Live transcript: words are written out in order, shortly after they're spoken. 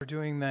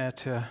doing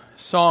that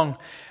song.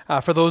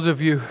 For those of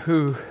you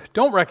who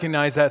don't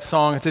recognize that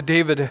song, it's a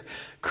David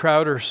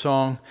Crowder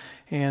song.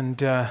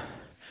 And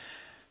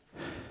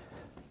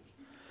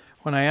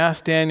when I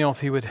asked Daniel if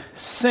he would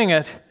sing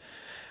it,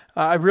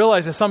 I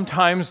realized that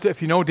sometimes,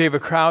 if you know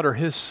David Crowder,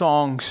 his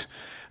songs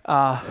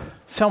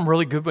sound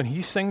really good when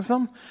he sings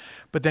them.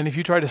 But then if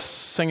you try to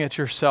sing it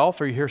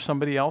yourself or you hear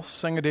somebody else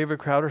sing a David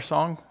Crowder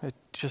song, it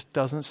just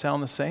doesn't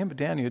sound the same. But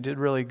Daniel, you did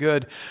really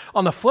good.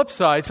 On the flip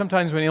side,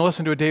 sometimes when you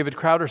listen to a David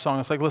Crowder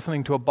song, it's like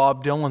listening to a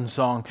Bob Dylan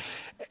song.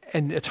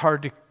 And it's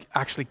hard to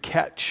actually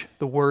catch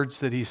the words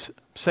that he's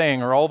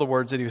saying or all the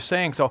words that he was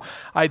saying. So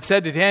I'd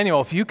said to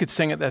Daniel, if you could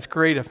sing it, that's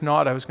great. If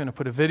not, I was going to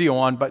put a video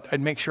on, but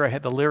I'd make sure I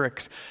had the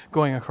lyrics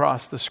going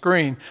across the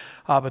screen.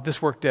 But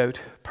this worked out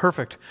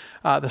perfect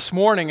this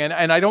morning.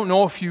 And I don't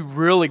know if you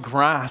really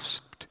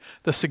grasped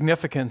the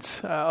significance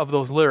of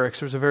those lyrics.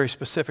 There's a very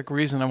specific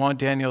reason I want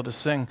Daniel to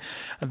sing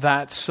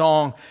that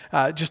song.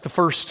 Just the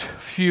first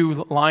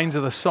few lines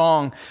of the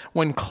song.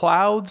 When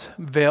clouds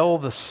veil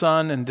the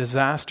sun and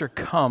disaster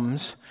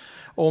comes,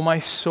 O my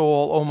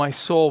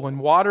soul, when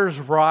waters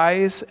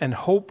rise and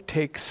hope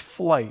takes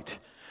flight,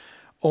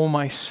 O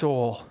my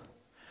soul,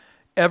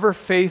 ever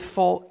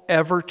faithful,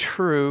 ever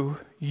true,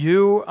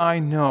 you I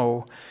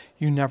know,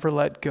 you never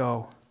let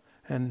go.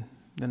 And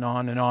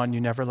on,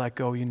 you never let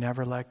go, you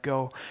never let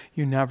go,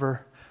 you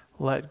never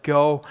let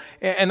go.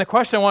 And the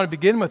question I want to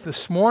begin with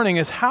this morning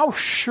is, how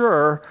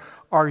sure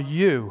are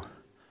you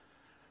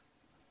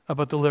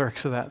about the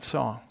lyrics of that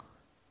song?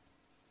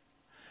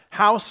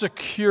 How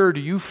secure do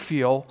you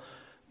feel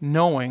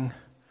knowing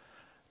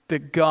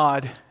that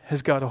God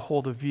has got a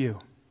hold of you?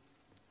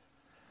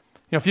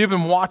 You know, if you've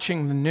been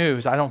watching the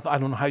news, I don't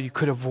know how you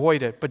could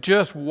avoid it, but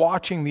just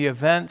watching the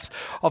events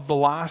of the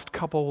last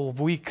couple of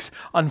weeks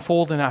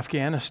unfold in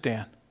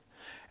Afghanistan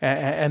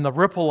and the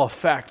ripple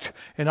effect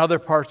in other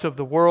parts of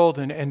the world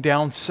and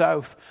down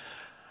south,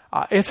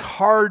 it's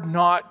hard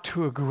not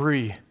to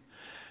agree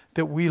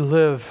that we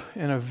live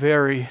in a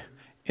very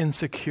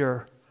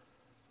insecure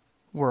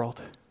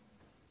world.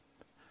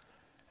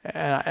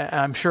 And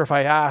I'm sure if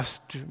I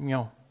asked,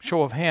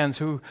 show of hands,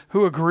 who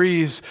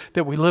agrees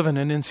that we live in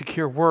an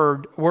insecure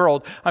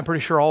world, I'm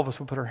pretty sure all of us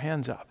would put our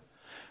hands up.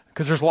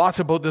 Because there's lots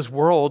about this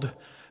world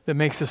that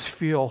makes us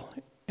feel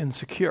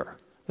insecure.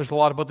 There's a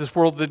lot about this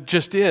world that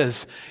just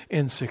is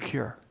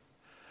insecure.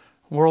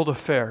 World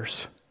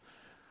affairs,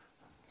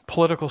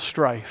 political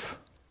strife,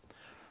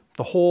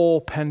 the whole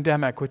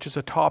pandemic, which is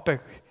a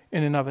topic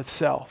in and of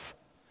itself,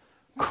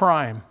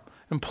 crime,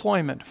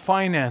 employment,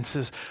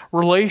 finances,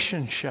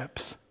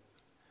 relationships.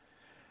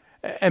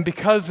 And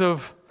because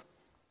of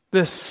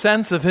this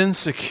sense of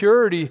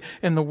insecurity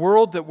in the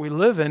world that we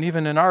live in,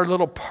 even in our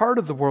little part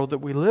of the world that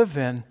we live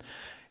in,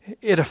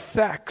 it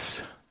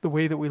affects the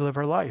way that we live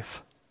our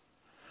life.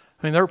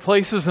 I mean, there are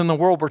places in the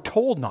world we're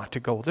told not to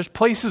go. There's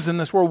places in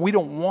this world we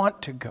don't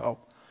want to go.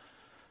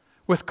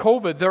 With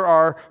COVID, there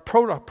are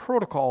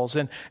protocols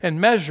and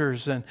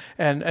measures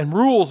and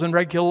rules and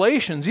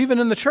regulations, even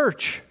in the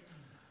church,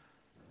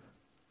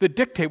 that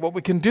dictate what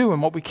we can do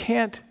and what we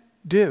can't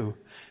do.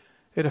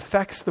 It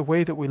affects the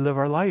way that we live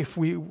our life.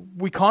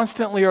 We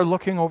constantly are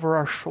looking over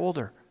our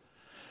shoulder.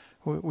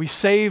 We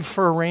save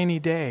for a rainy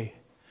day.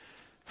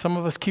 Some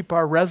of us keep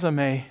our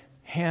resume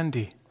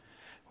handy.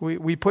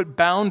 We put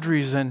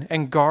boundaries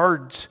and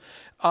guards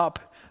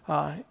up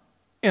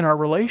in our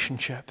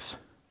relationships.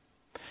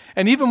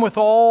 And even with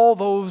all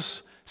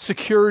those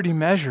security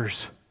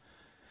measures,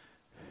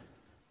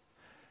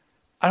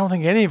 I don't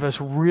think any of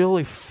us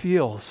really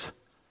feels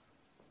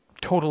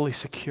totally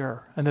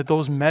secure, and that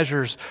those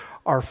measures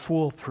are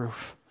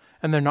foolproof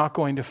and they're not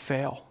going to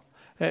fail.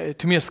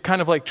 To me, it's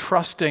kind of like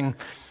trusting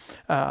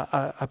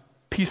a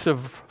piece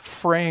of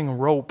fraying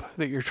rope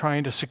that you're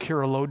trying to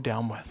secure a load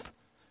down with.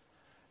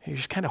 You're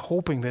just kind of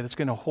hoping that it's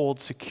going to hold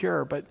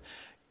secure, but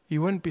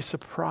you wouldn't be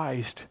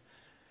surprised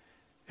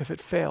if it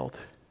failed.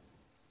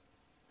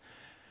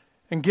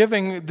 And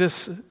giving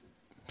this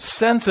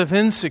sense of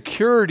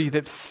insecurity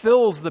that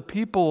fills the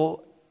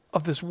people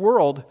of this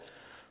world,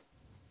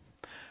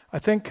 I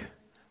think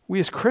we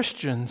as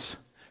Christians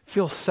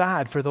feel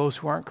sad for those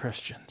who aren't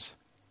Christians,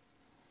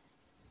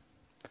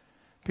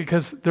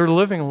 because they're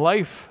living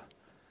life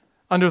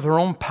under their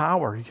own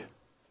power,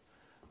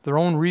 their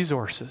own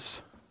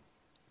resources.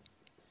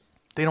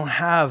 They don't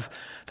have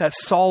that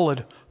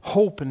solid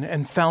hope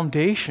and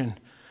foundation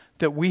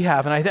that we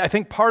have. And I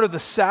think part of the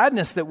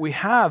sadness that we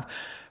have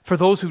for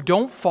those who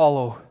don't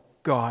follow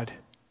God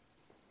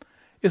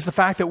is the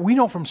fact that we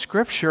know from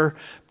Scripture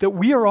that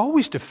we are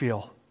always to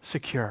feel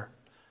secure.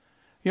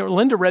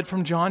 Linda read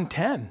from John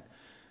 10,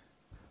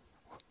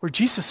 where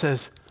Jesus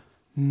says,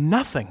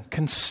 nothing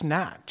can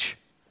snatch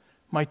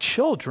my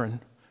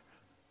children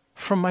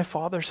from my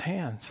Father's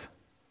hands.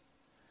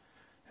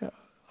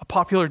 A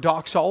popular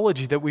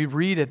doxology that we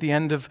read at the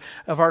end of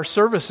our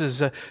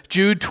services,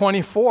 Jude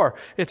 24,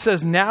 it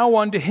says, now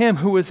unto him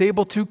who is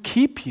able to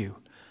keep you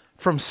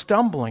from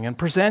stumbling and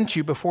present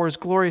you before his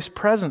glorious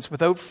presence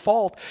without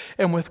fault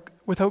and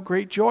without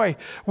great joy.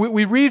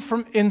 We read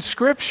from in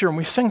Scripture and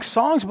we sing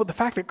songs about the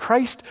fact that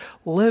Christ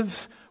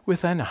lives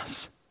within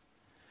us.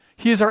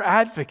 He is our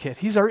advocate.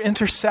 He's our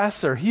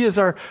intercessor. He is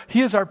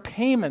our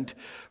payment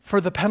for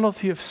the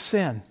penalty of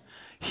sin.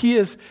 He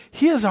is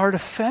our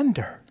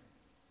defender.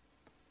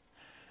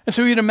 And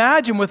so you'd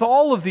imagine with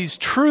all of these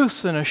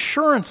truths and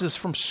assurances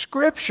from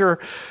Scripture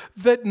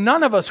that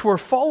none of us who are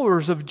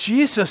followers of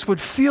Jesus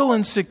would feel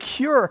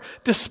insecure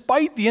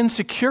despite the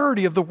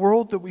insecurity of the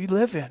world that we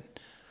live in.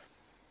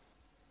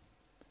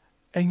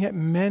 And yet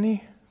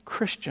many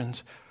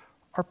Christians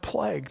are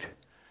plagued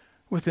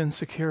with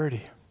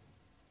insecurity.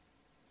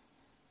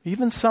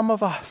 Even some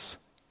of us.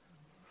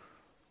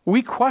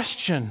 We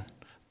question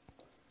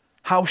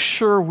how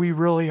sure we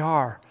really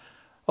are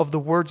of the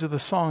words of the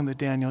song that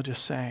Daniel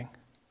just sang.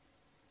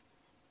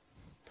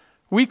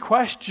 We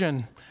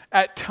question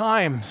at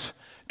times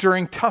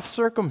during tough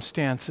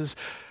circumstances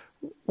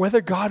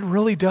whether God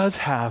really does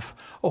have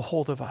a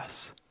hold of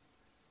us.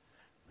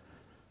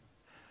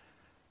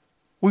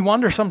 We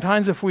wonder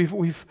sometimes if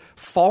we've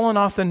fallen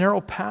off the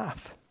narrow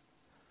path.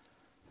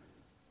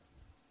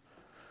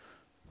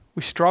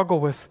 We struggle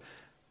with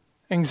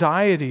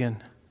anxiety and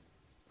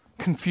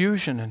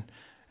confusion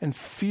and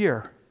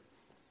fear,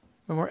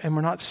 and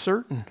we're not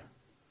certain.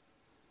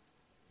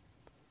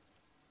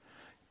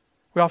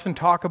 We often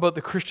talk about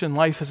the Christian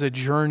life as a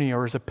journey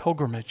or as a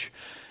pilgrimage.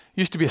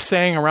 It used to be a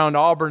saying around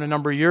Auburn a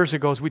number of years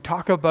ago as we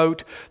talk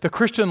about the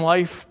Christian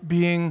life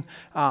being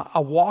a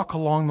walk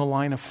along the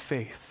line of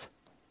faith.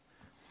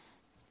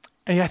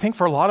 And I think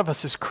for a lot of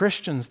us as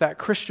Christians, that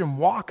Christian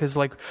walk is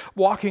like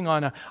walking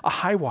on a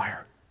high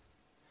wire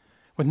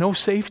with no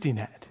safety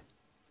net,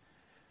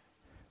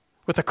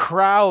 with a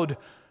crowd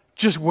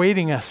just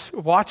watching us,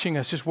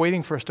 just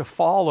waiting for us to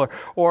fall.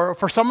 Or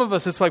for some of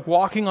us, it's like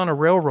walking on a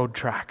railroad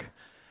track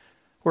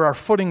where our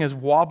footing is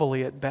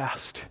wobbly at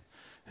best.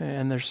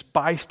 And there's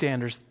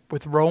bystanders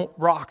with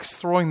rocks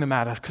throwing them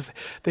at us because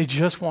they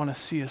just want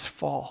to see us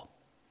fall.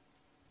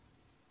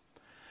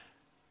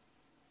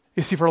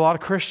 You see, for a lot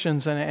of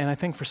Christians, and I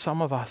think for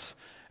some of us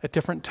at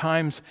different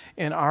times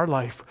in our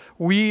life,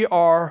 we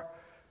are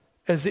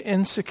as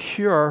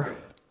insecure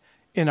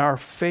in our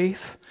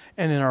faith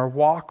and in our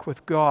walk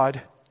with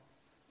God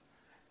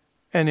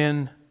and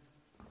in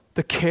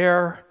the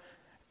care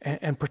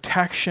and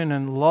protection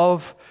and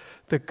love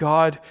that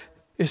God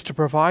is to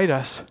provide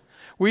us.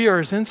 We are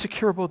as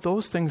insecure about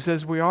those things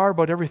as we are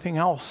about everything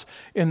else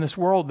in this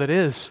world that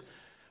is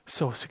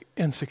so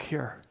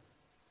insecure.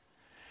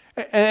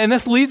 And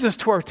this leads us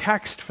to our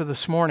text for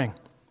this morning.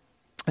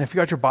 And if you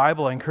got your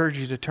Bible, I encourage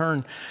you to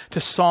turn to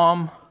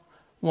Psalm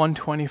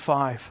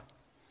 125.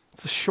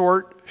 It's a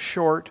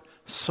short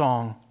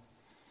song.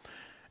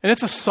 And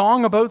it's a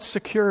song about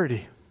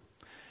security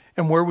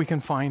and where we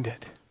can find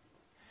it.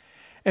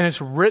 And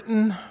it's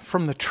written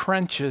from the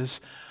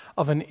trenches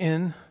of an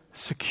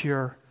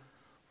insecure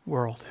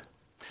world.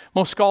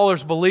 Most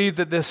scholars believe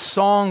that this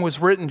song was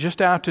written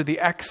just after the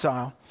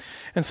exile.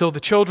 And so the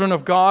children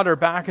of God are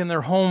back in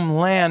their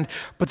homeland,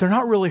 but they're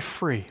not really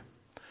free.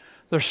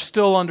 They're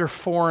still under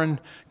foreign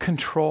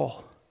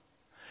control.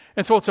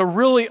 And so it's a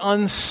really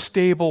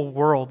unstable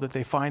world that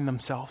they find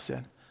themselves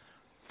in.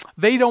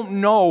 They don't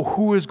know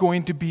who is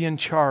going to be in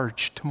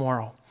charge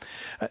tomorrow.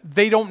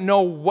 They don't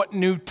know what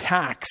new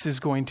tax is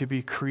going to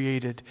be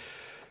created.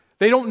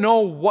 They don't know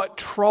what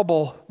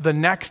trouble the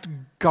next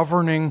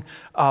governing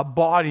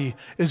body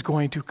is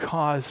going to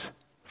cause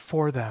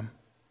for them.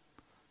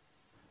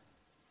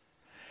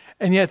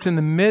 And yet it's in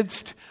the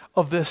midst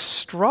of this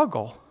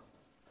struggle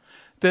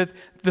that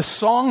the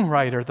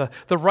songwriter,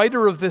 the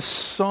writer of this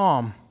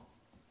psalm,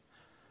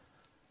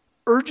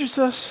 urges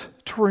us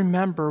to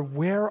remember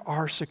where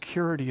our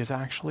security is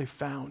actually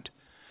found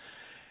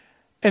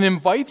and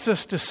invites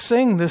us to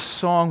sing this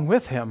song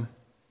with him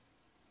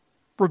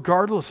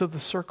regardless of the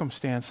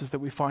circumstances that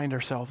we find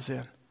ourselves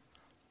in.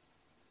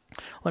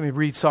 Let me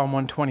read Psalm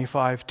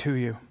 125 to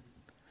you.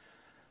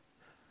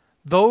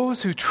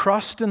 Those who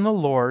trust in the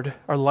Lord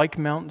are like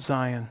Mount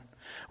Zion,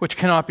 which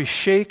cannot be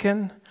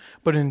shaken,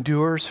 but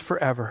endures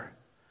forever.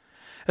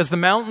 As the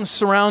mountains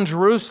surround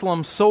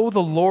Jerusalem, so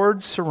the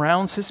Lord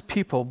surrounds his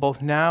people,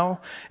 both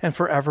now and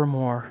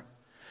forevermore.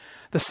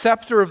 The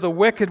scepter of the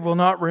wicked will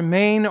not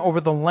remain over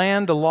the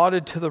land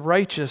allotted to the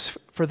righteous,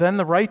 for then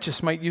the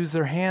righteous might use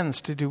their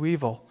hands to do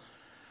evil.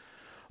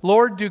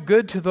 Lord, do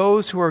good to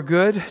those who are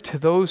good, to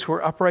those who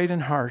are upright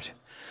in heart.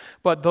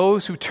 But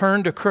those who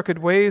turn to crooked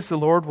ways, the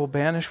Lord will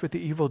banish with the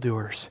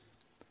evildoers.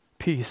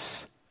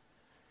 Peace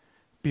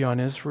be on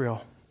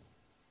Israel.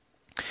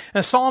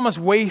 And the psalmist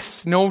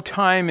wastes no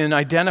time in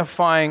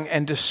identifying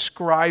and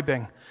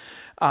describing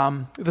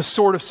the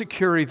sort of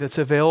security that's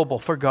available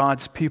for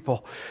God's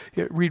people.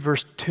 Read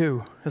verse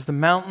 2. As the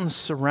mountains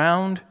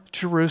surround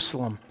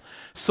Jerusalem,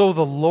 so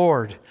the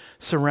Lord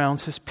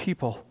surrounds his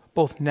people,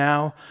 both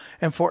now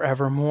and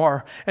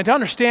forevermore. And to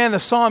understand the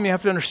psalm, you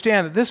have to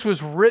understand that this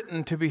was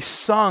written to be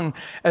sung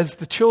as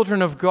the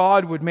children of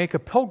God would make a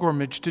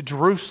pilgrimage to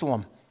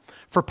Jerusalem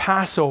for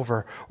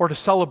Passover or to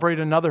celebrate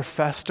another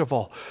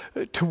festival,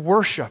 to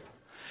worship.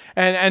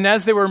 And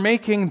as they were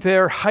making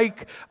their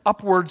hike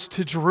upwards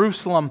to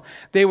Jerusalem,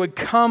 they would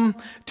come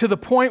to the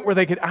point where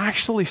they could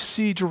actually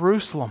see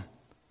Jerusalem.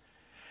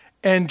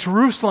 And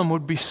Jerusalem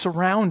would be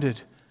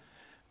surrounded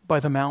by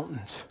the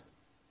mountains.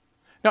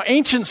 Now,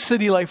 ancient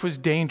city life was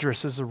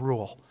dangerous as a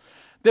rule.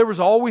 There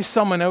was always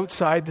someone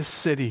outside the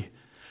city,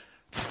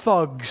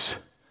 thugs,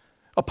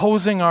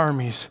 opposing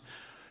armies,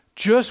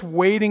 just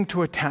waiting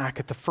to attack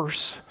at the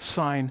first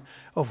sign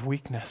of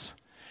weakness.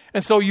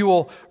 And so you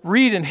will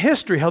read in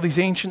history how these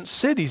ancient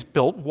cities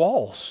built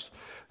walls,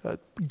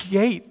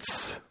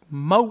 gates,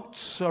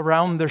 moats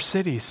around their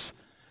cities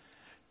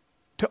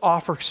to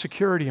offer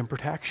security and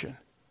protection.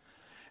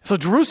 So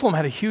Jerusalem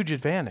had a huge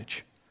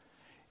advantage.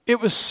 It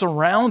was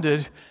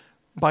surrounded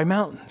by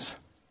mountains.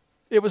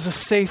 It was a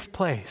safe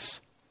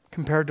place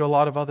compared to a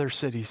lot of other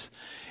cities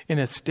in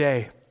its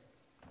day.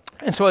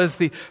 And so as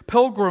the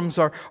pilgrims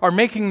are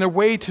making their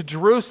way to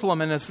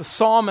Jerusalem, and as the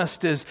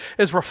psalmist is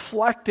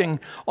reflecting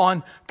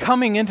on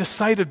coming into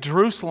sight of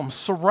Jerusalem,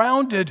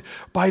 surrounded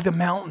by the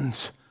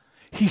mountains,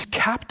 he's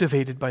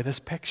captivated by this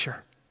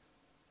picture.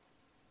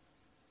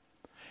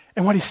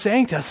 And what he's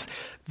saying to us,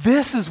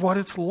 this is what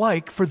it's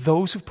like for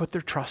those who put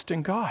their trust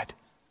in God.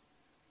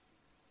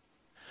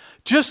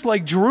 Just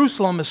like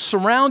Jerusalem is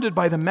surrounded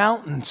by the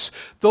mountains,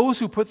 those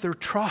who put their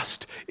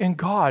trust in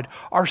God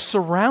are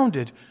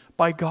surrounded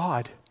by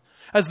God.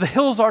 As the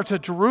hills are to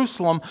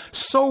Jerusalem,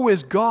 so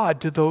is God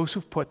to those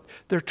who've put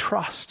their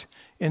trust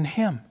in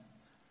Him.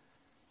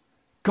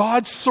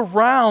 God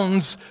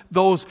surrounds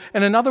those,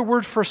 and another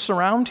word for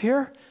surround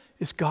here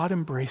is God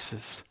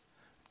embraces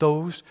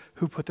those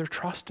who put their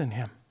trust in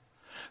Him.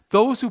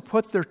 Those who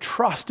put their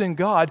trust in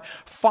God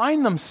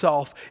find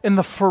themselves in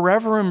the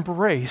forever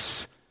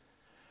embrace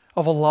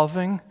of a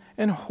loving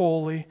and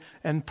holy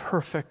and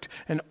perfect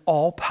and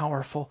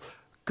all-powerful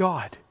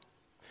God.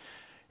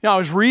 Now, I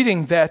was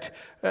reading that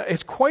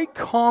it's quite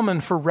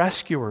common for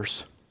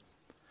rescuers,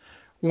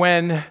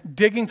 when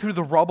digging through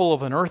the rubble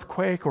of an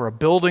earthquake or a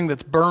building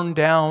that's burned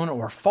down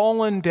or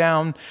fallen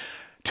down,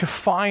 to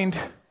find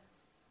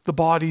the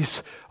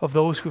bodies of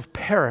those who have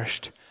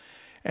perished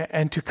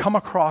and to come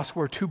across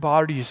where two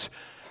bodies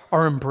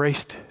are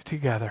embraced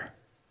together.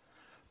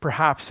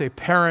 Perhaps a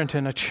parent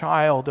and a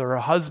child, or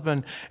a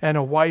husband and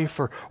a wife,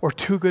 or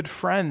two good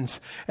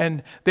friends.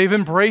 And they've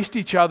embraced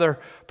each other,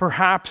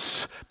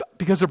 perhaps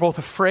because they're both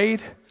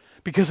afraid,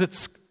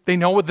 because they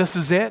know this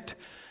is it,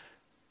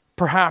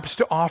 perhaps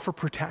to offer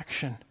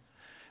protection.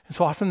 And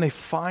so often they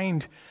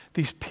find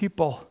these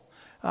people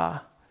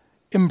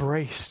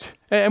embraced.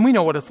 And we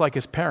know what it's like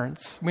as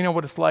parents. We know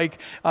what it's like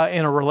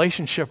in a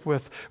relationship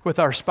with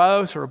our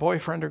spouse or a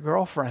boyfriend or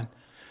girlfriend.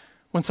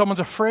 When someone's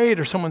afraid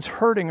or someone's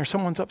hurting or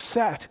someone's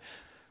upset,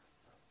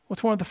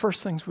 what's one of the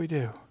first things we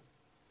do?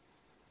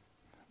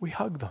 We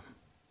hug them.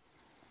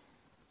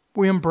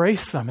 We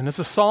embrace them. And as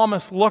the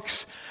psalmist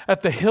looks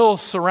at the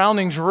hills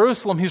surrounding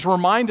Jerusalem, he's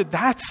reminded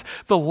that's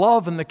the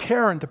love and the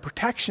care and the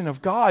protection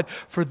of God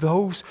for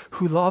those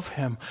who love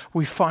Him.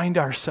 We find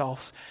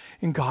ourselves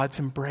in God's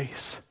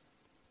embrace.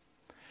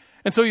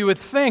 And so you would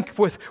think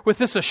with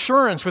this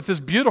assurance, with this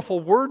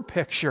beautiful word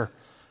picture,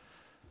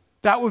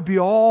 that would be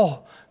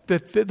all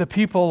that the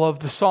people of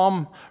the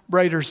psalm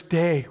writer's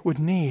day would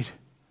need.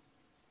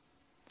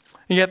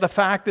 And yet the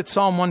fact that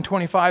Psalm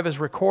 125 is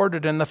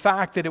recorded, and the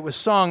fact that it was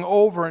sung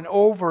over and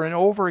over and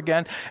over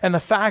again, and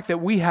the fact that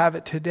we have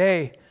it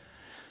today,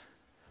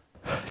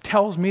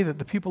 tells me that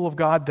the people of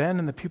God then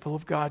and the people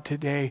of God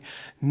today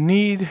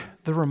need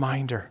the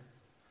reminder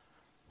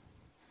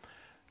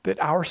that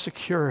our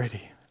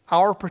security,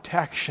 our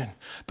protection,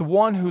 the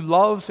one who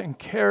loves and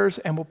cares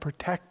and will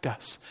protect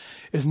us,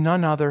 is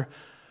none other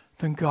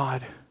than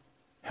God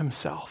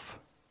Himself.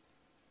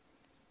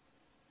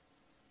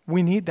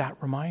 We need that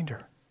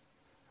reminder.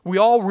 We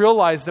all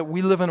realize that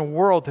we live in a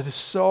world that is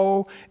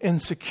so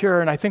insecure,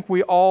 and I think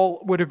we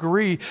all would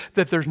agree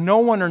that there's no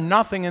one or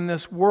nothing in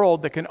this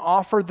world that can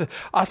offer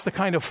us the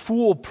kind of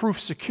foolproof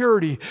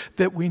security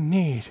that we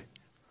need.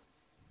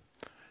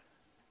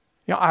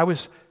 You know, I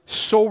was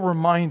so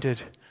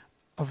reminded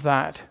of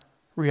that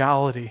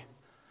reality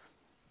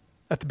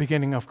at the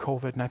beginning of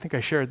COVID, and I think I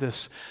shared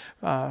this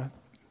a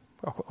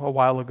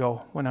while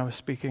ago when I was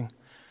speaking.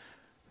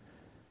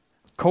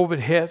 COVID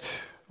hit,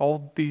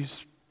 all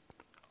these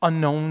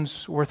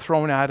unknowns were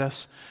thrown at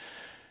us.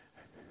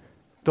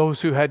 Those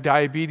who had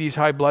diabetes,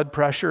 high blood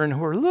pressure, and who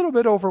were a little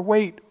bit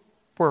overweight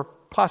were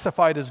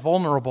classified as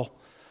vulnerable.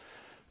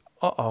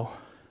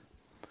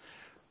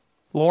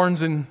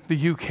 Lawrence in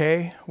the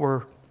UK,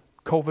 where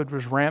COVID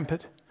was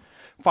rampant,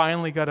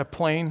 finally got a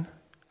plane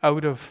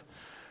out of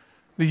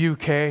the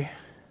UK,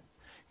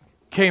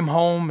 came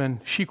home,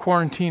 and she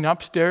quarantined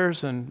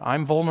upstairs, and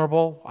I'm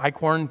vulnerable. I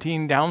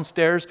quarantined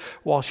downstairs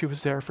while she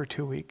was there for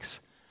 2 weeks.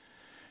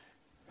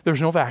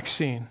 There's no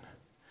vaccine.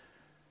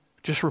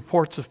 Just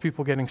reports of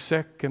people getting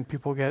sick and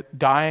people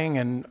dying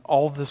and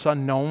all of this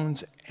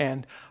unknowns,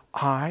 and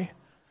I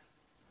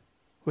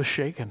was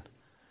shaken.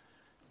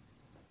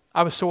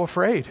 I was so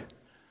afraid.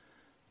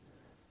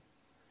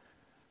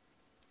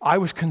 I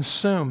was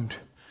consumed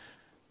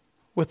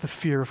with the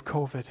fear of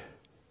COVID.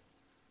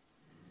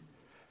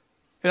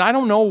 And I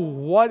don't know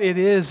what it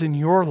is in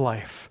your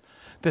life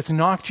that's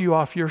knocked you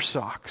off your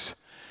socks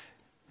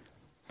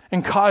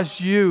and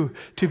caused you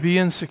to be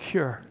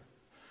insecure,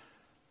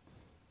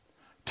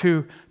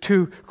 to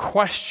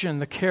question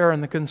the care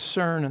and the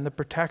concern and the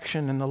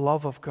protection and the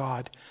love of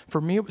God.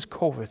 For me, it was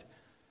COVID.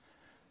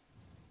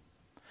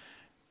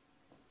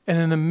 And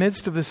in the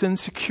midst of this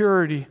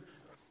insecurity,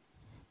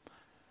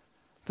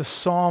 the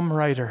psalm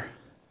writer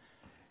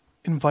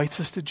invites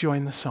us to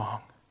join the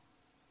song,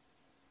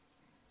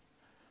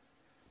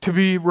 to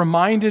be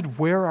reminded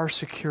where our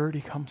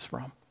security comes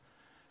from,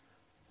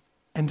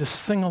 and to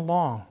sing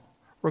along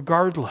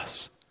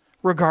regardless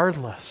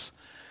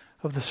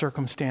of the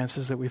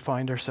circumstances that we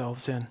find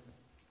ourselves in.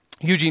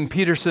 Eugene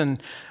Peterson,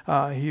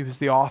 he was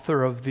the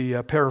author of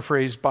the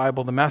paraphrased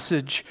Bible, The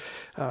Message.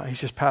 He's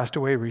just passed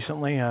away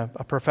recently, a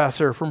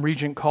professor from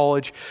Regent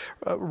College,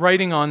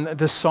 writing on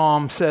this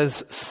psalm,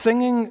 says,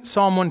 singing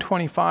Psalm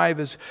 125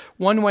 is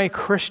one way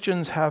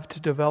Christians have to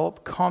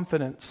develop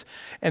confidence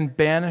and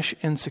banish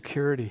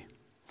insecurity.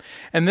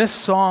 And this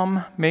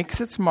psalm makes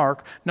its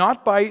mark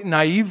not by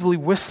naively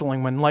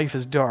whistling when life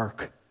is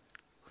dark,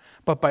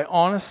 but by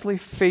honestly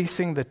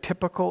facing the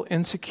typical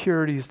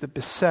insecurities that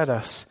beset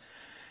us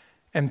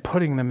and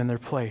putting them in their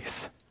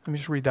place. Let me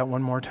just read that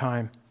one more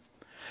time.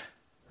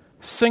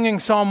 Singing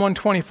Psalm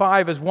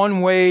 125 is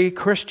one way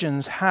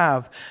Christians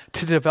have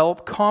to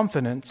develop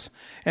confidence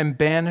and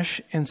banish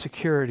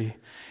insecurity.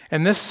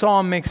 And this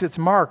psalm makes its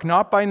mark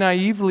not by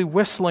naively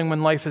whistling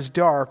when life is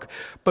dark,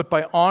 but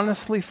by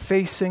honestly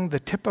facing the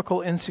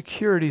typical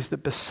insecurities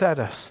that beset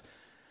us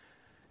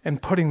and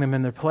putting them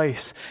in their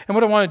place. And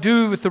what I want to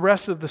do with the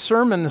rest of the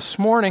sermon this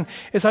morning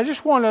is I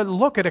just want to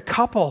look at a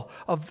couple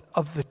of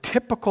the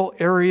typical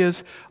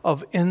areas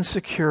of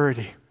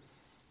insecurity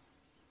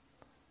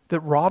that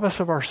rob us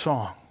of our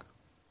song,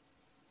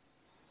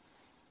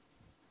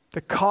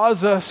 that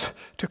cause us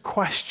to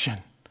question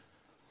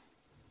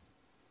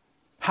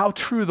how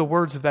true the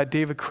words of that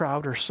David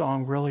Crowder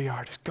song really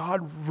are. Does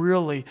God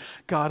really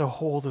got a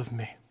hold of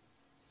me?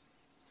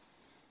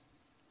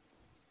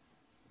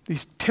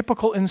 These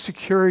typical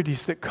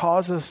insecurities that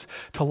cause us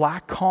to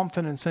lack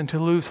confidence and to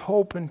lose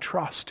hope and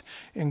trust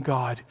in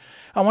God.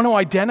 I want to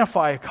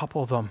identify a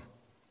couple of them.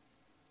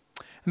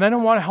 And then I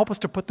want to help us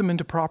to put them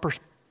into proper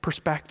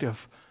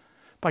perspective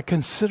by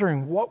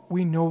considering what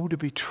we know to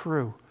be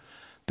true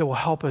that will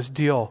help us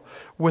deal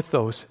with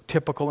those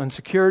typical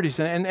insecurities.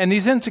 And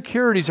these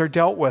insecurities are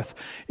dealt with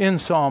in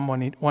Psalm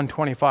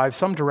 125,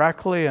 some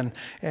directly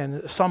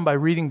and some by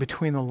reading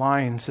between the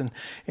lines. And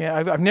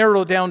I've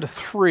narrowed it down to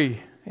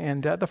three.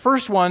 And the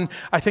first one,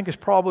 I think, is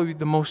probably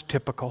the most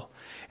typical,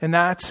 and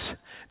that's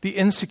the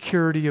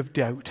insecurity of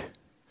doubt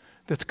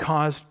that's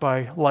caused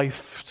by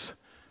life's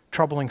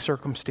troubling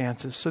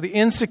circumstances. So the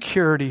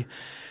insecurity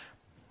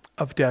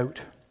of doubt.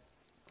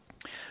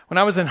 When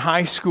I was in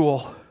high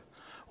school,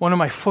 one of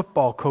my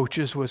football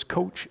coaches was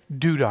Coach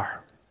Dudar.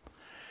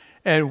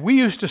 And we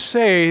used to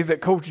say that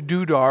Coach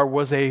Dudar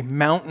was a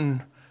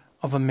mountain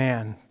of a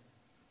man,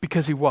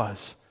 because he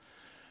was.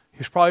 He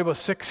was probably about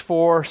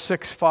 6'4",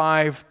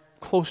 6'5",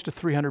 close to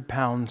 300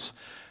 pounds,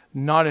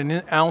 not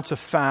an ounce of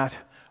fat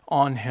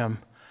on him.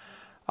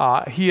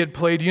 He had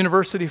played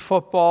university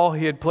football.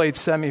 He had played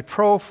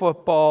semi-pro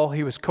football.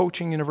 He was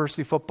coaching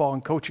university football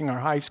and coaching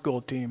our high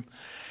school team.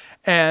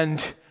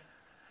 And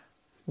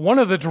one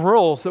of the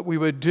drills that we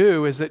would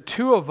do is that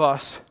two of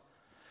us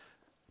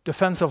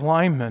defensive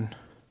linemen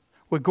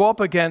would go up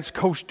against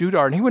Coach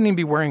Dudar, and he wouldn't even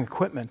be wearing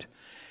equipment.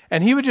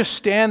 And he would just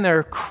stand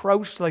there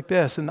crouched like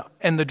this,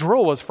 and the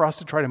drill was for us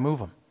to try to move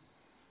him.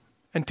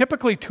 And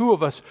typically two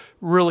of us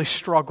really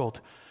struggled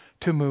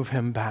to move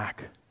him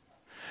back.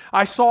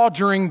 I saw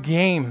during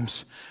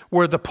games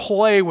where the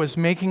play was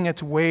making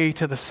its way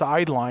to the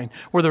sideline,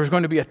 where there was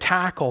going to be a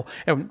tackle,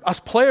 and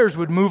us players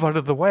would move out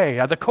of the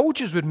way. The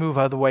coaches would move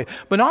out of the way,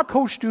 but not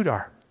Coach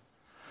Dudar.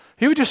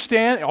 He would just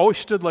stand, always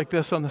stood like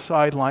this on the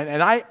sideline,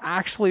 and I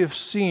actually have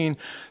seen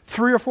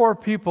 3 or 4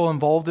 people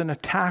involved in a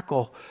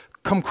tackle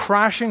come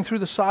crashing through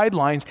the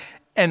sidelines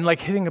and like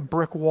hitting a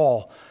brick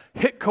wall.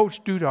 Hit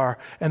Coach Dudar,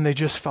 and they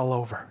just fell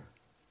over.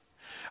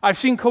 I've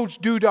seen Coach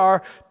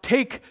Dudar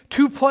take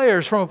 2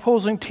 players from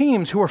opposing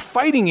teams who are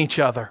fighting each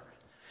other.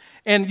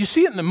 And you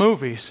see it in the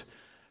movies.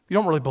 You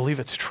don't really believe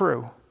it's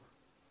true.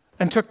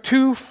 And took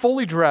 2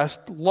 fully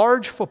dressed,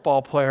 large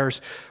football players,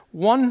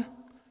 1,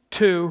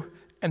 2,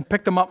 and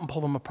picked them up and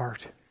pulled them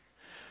apart.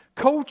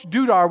 Coach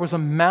Dudar was a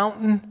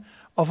mountain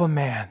of a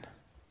man.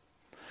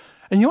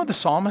 And you know what the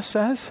psalmist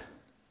says?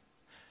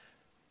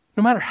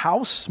 No matter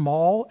how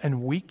small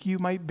and weak you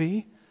might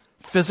be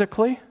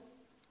physically,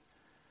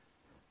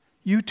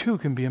 you too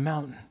can be a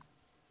mountain.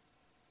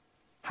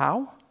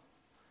 How?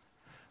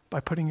 By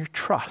putting your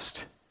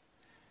trust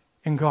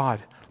in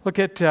God. Look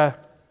at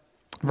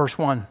verse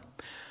 1.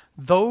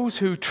 Those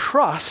who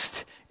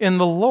trust in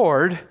the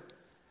Lord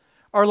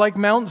are like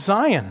Mount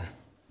Zion,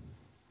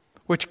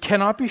 which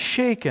cannot be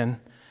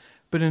shaken,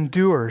 but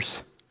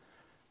endures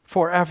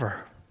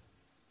forever.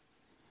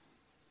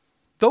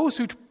 Those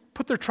who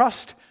put their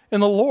trust in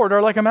the Lord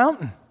are like a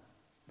mountain.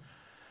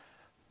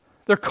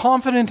 They're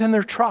confident in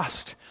their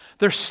trust.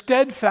 They're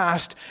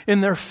steadfast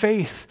in their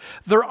faith.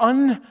 They're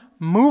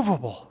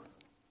unmovable.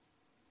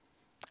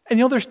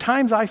 And there's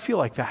times I feel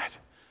like that.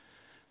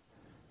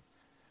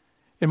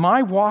 In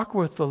my walk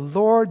with the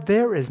Lord,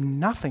 there is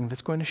nothing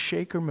that's going to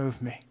shake or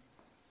move me.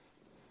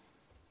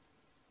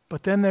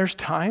 But then there's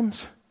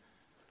times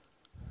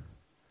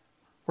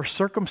where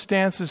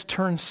circumstances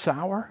turn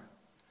sour,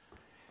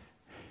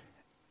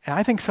 and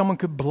I think someone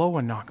could blow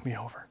and knock me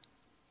over.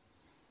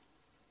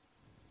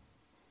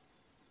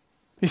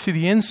 You see,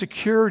 the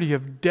insecurity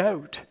of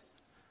doubt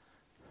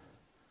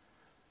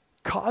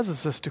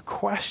causes us to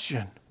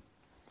question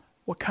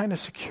what kind of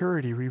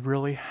security we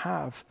really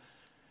have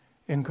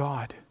in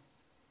God.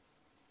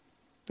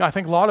 Now, I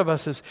think a lot of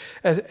us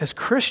as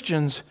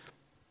Christians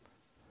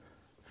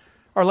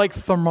are like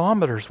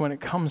thermometers when it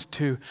comes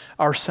to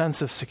our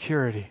sense of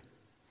security.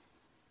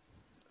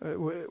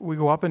 We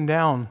go up and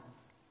down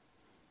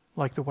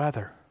like the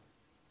weather.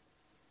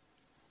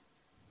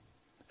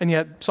 And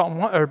yet,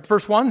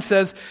 verse 1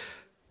 says,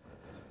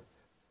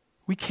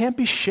 we can't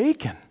be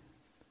shaken.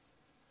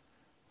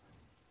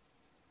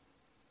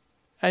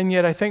 And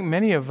yet, I think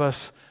many of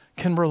us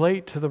can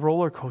relate to the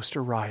roller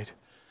coaster ride.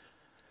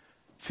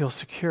 Feel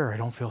secure, I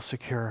don't feel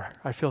secure.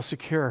 I feel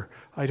secure,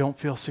 I don't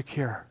feel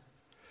secure.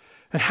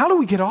 And how do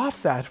we get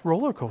off that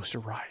roller coaster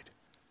ride?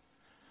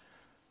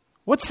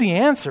 What's the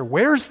answer?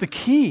 Where's the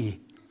key?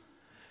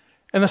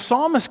 And the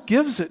psalmist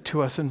gives it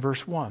to us in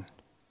verse 1.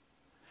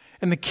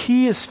 And the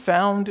key is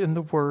found in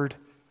the word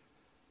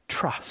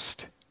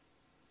trust.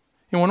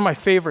 One of my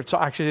favorites,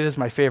 actually it is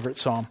my favorite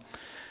psalm,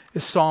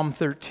 is Psalm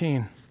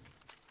 13.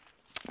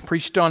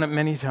 Preached on it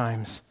many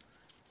times.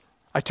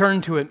 I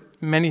turn to it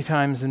many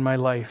times in my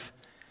life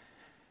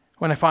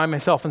when I find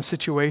myself in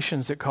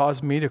situations that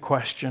cause me to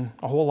question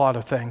a whole lot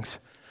of things.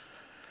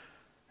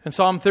 In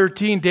Psalm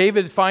 13,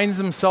 David finds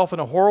himself in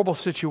a horrible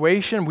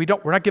situation.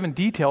 We're not given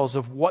details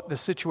of what the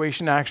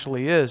situation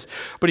actually is,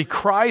 but he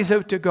cries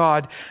out to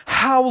God,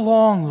 "How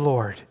long,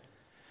 Lord?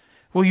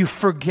 Will you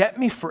forget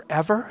me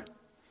forever?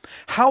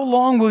 How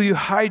long will you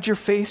hide your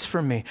face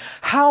from me?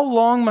 How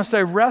long must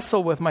I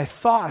wrestle with my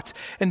thoughts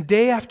and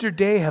day after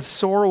day have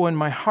sorrow in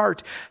my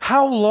heart?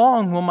 How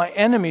long will my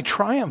enemy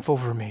triumph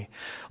over me?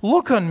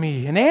 Look on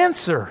me and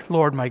answer,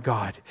 Lord my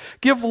God.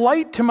 Give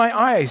light to my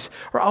eyes,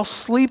 or I'll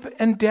sleep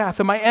in death.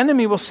 And my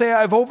enemy will say,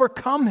 I've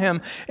overcome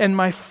him, and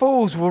my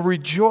foes will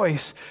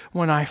rejoice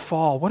when I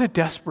fall." What a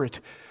desperate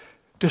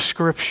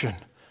description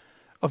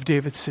of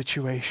David's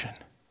situation.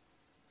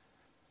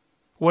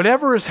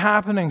 Whatever is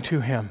happening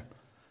to him,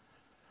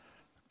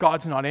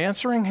 God's not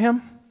answering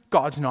him.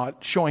 God's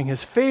not showing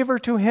his favor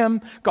to him.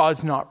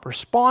 God's not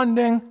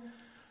responding.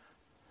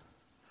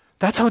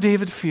 That's how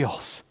David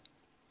feels.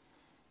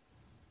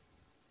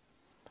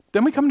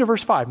 Then we come to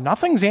verse 5.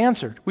 Nothing's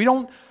answered.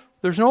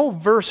 There's no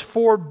verse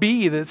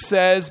 4b that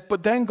says,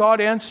 but then God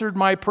answered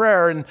my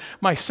prayer and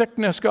my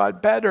sickness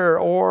got better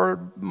or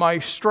my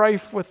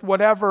strife with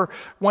whatever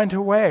went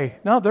away.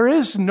 No, there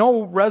is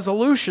no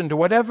resolution to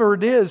whatever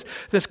it is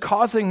that's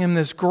causing him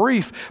this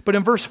grief. But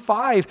in verse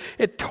 5,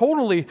 it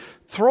totally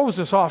throws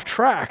us off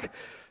track.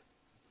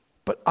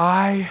 But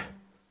I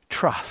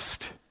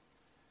trust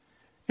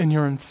in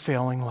your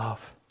unfailing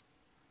love.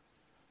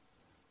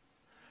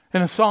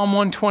 And in Psalm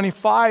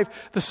 125,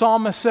 the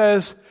psalmist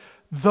says,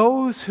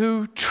 those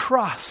who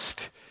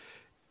trust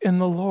in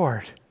the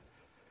Lord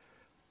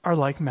are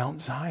like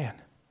Mount Zion.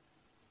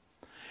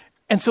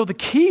 And so the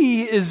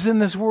key is in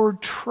this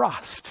word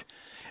trust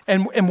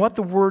and what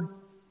the word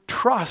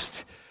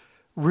trust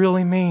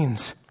really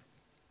means.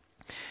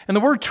 And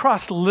the word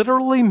trust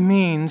literally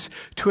means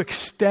to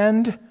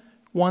extend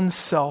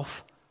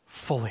oneself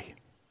fully,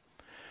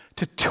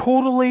 to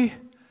totally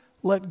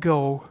let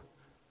go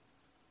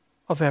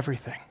of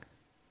everything.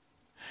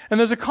 And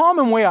there's a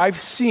common way I've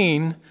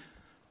seen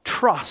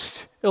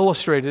trust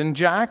illustrated. And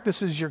Jack,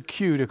 this is your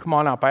cue to come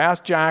on up. I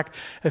asked Jack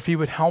if he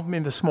would help me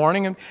this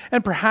morning.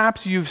 And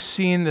perhaps you've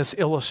seen this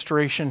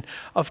illustration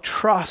of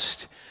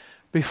trust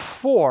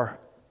before.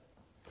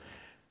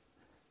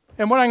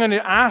 And what I'm going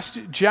to ask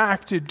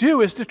Jack to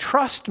do is to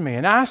trust me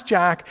and ask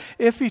Jack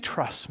if he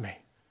trusts me.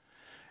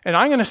 And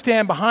I'm going to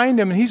stand behind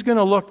him and he's going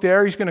to look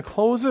there. He's going to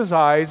close his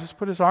eyes, just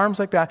put his arms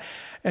like that.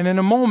 And in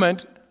a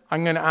moment,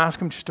 I'm going to ask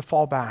him just to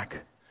fall back.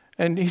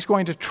 And he's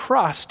going to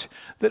trust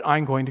that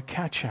I'm going to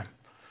catch him.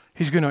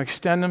 He's going to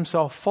extend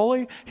himself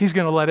fully. He's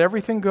going to let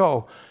everything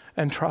go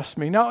and trust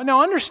me.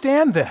 Now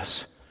understand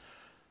this.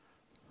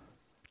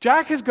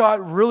 Jack has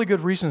got really good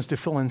reasons to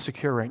feel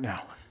insecure right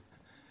now.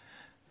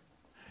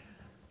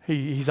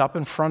 He's up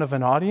in front of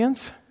an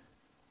audience.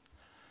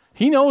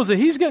 He knows that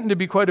he's getting to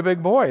be quite a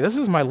big boy. This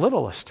is my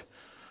littlest.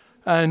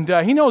 And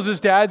he knows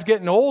his dad's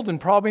getting old and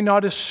probably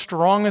not as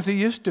strong as he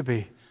used to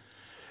be.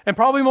 And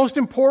probably most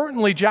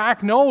importantly,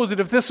 Jack knows that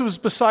if this was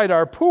beside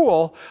our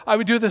pool, I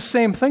would do the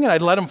same thing and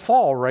I'd let him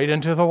fall right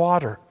into the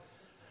water.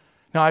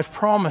 Now, I've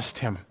promised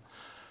him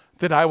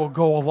that I will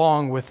go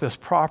along with this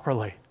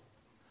properly.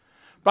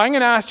 But I'm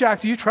going to ask Jack,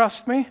 do you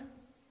trust me?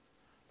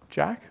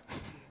 Jack?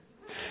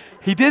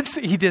 He did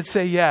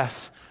say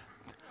yes.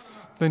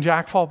 Then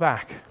Jack fall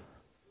back.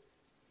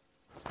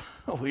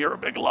 Oh, you're a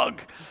big lug.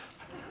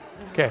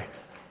 Okay.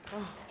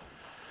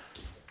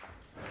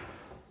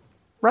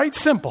 Right?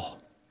 Simple.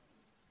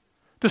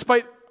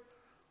 Despite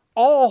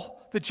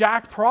all that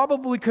Jack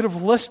probably could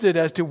have listed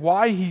as to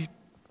why he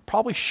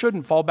probably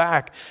shouldn't fall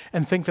back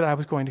and think that I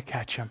was going to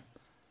catch him.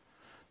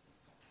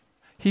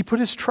 He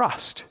put his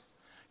trust.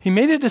 He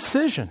made a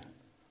decision,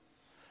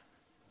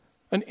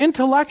 an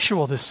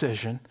intellectual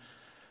decision,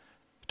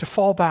 to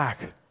fall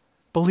back,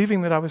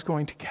 believing that I was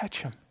going to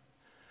catch him.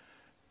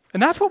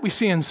 And that's what we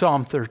see in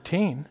Psalm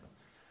 13.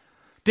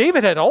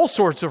 David had all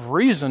sorts of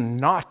reason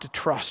not to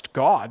trust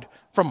God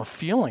from a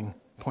feeling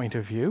point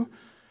of view,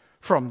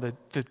 from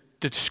the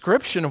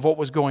description of what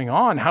was going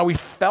on, how he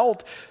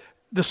felt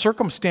the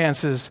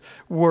circumstances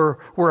were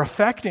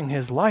affecting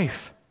his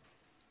life.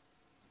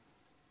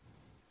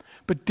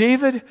 But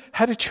David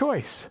had a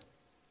choice.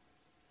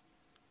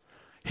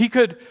 He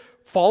could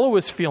follow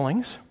his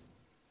feelings,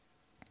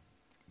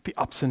 the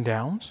ups and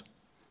downs.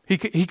 He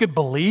could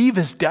believe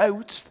his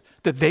doubts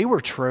that they were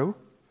true.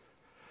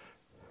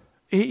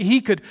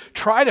 He could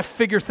try to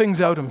figure things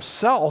out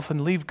himself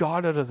and leave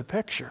God out of the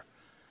picture.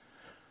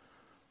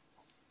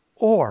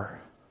 Or,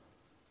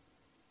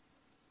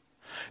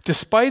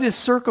 despite his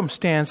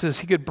circumstances,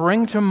 he could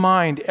bring to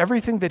mind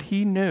everything that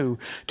he knew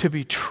to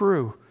be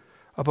true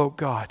about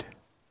God.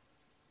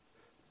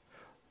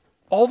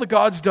 All that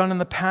God's done in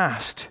the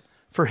past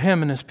for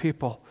him and his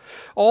people.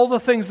 All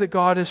the things that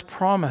God has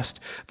promised.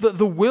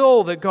 The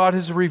will that God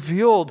has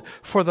revealed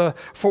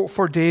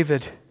for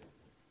David.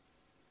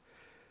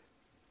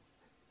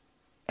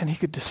 And he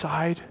could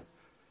decide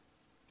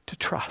to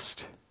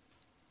trust.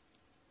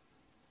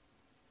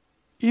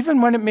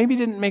 Even when it maybe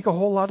didn't make a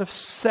whole lot of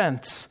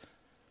sense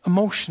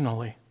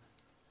emotionally.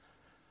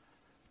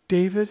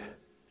 David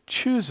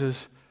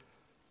chooses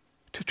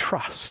to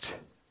trust.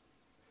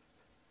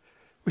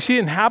 We see it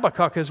in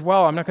Habakkuk as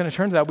well. I'm not going to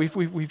turn to that.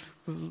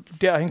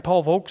 I think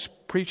Paul Vokes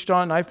preached on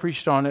it, and I've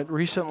preached on it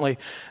recently.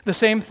 The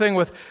same thing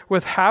with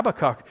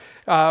Habakkuk,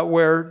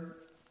 where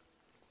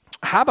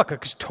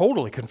Habakkuk is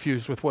totally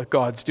confused with what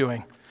God's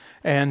doing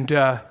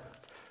and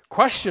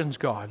questions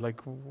God.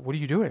 Like, what are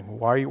you doing?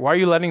 Why are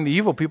you letting the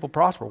evil people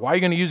prosper? Why are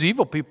you going to use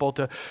evil people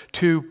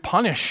to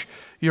punish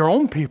your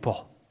own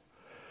people?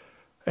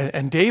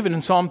 And David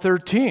in Psalm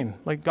 13,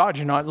 like, God,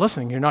 you're not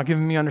listening. You're not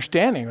giving me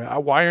understanding.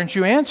 Why aren't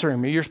you answering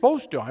me? You're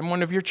supposed to. I'm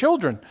one of your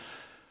children.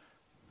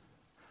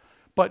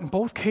 But in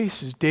both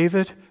cases,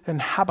 David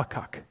and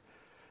Habakkuk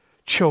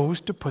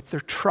chose to put their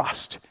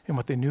trust in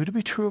what they knew to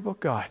be true about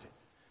God.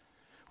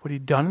 What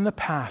he'd done in the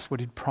past, what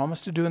he'd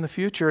promised to do in the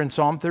future. In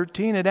Psalm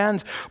 13, it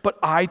ends, but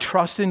I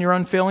trust in your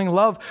unfailing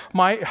love.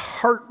 My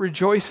heart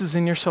rejoices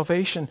in your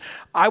salvation.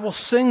 I will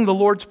sing the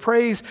Lord's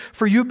praise,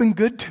 for you've been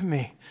good to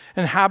me.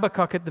 And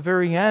Habakkuk at the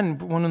very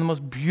end, one of the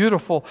most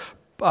beautiful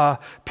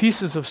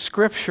pieces of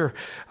Scripture.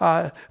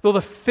 Though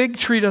the fig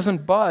tree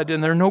doesn't bud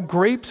and there are no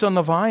grapes on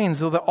the vines,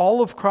 though the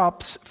olive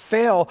crops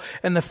fail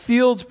and the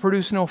fields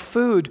produce no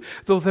food,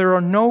 though there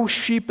are no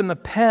sheep in the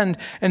pen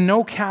and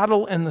no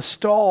cattle in the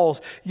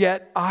stalls,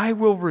 yet I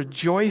will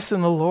rejoice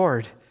in the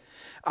Lord.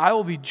 I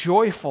will be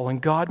joyful in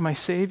God my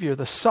Savior.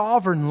 The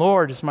sovereign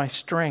Lord is my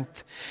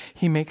strength.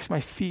 He makes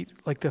my feet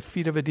like the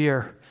feet of a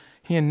deer.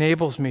 He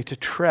enables me to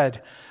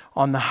tread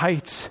on the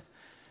heights.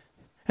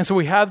 And so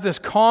we have this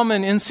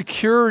common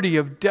insecurity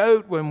of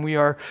doubt when we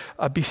are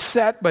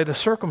beset by the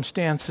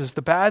circumstances,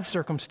 the bad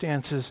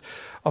circumstances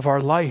of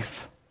our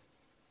life.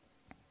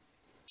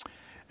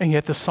 And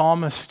yet the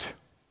psalmist,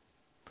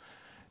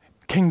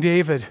 King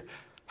David,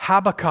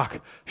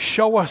 Habakkuk,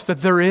 show us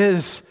that there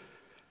is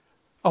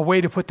a way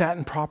to put that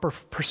in proper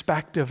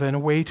perspective and a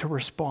way to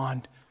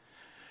respond.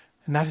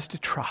 And that is to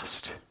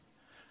trust.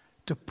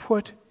 To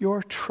put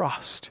your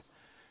trust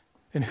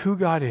in who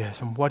God is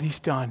and what he's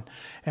done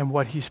and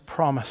what he's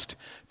promised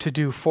to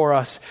do for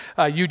us.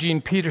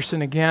 Eugene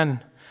Peterson,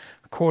 again,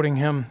 quoting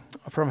him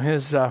from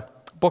his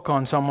book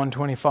on Psalm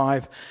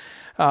 125,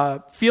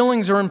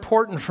 feelings are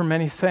important for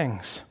many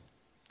things.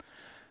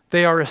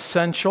 They are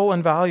essential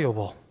and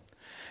valuable.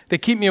 They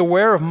keep me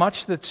aware of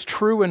much that's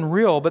true and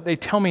real, but they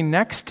tell me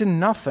next to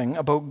nothing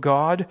about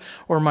God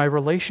or my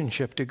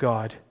relationship to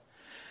God.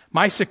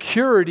 My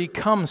security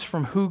comes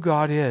from who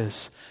God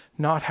is,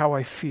 not how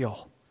I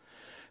feel.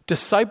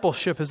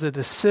 Discipleship is a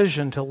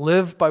decision to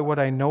live by what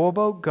I know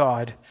about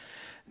God,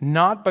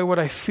 not by what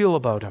I feel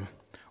about him,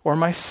 or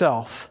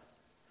myself,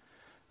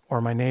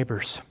 or my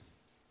neighbors.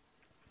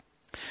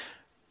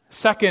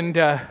 Second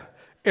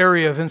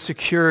area of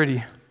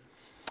insecurity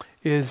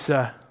is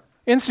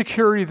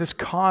insecurity that's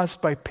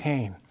caused by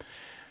pain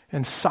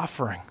and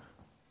suffering.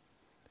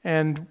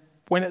 And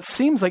when it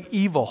seems like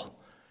evil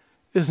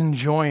is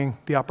enjoying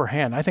the upper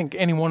hand, I think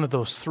any one of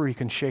those three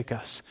can shake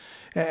us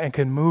and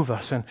can move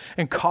us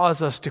and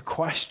cause us to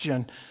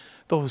question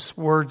those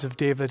words of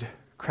David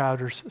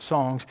Crowder's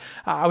songs.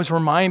 I was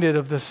reminded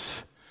of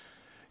this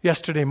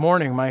yesterday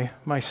morning.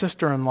 My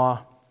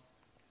sister-in-law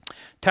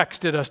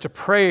texted us to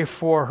pray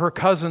for her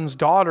cousin's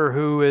daughter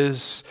who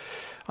is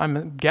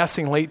I'm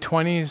guessing late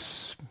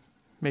 20s,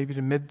 maybe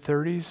to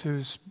mid-30s,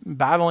 who's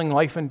battling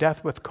life and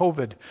death with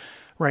COVID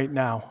right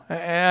now.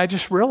 And I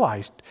just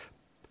realized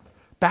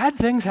bad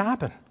things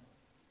happen.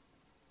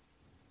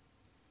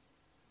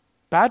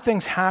 Bad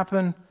things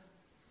happen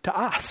to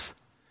us.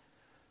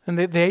 And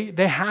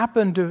they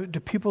happen to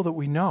people that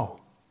we know.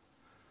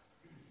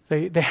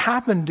 They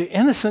happen to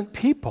innocent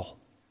people.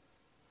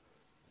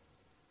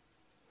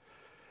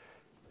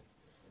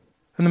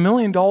 And the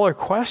million-dollar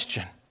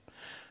question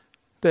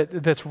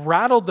that's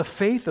rattled the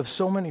faith of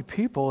so many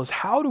people is,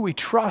 how do we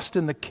trust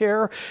in the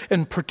care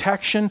and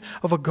protection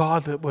of a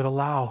God that would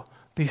allow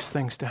these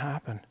things to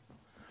happen?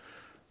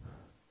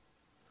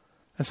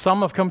 And some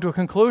have come to a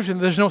conclusion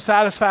there's no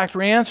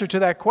satisfactory answer to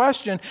that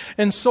question,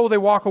 and so they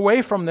walk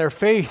away from their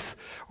faith,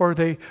 or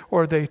they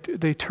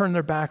turn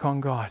their back on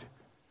God.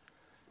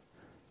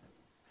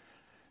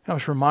 I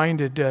was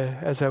reminded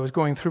as I was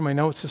going through my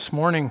notes this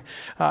morning,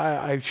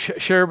 I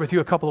shared with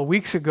you a couple of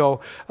weeks ago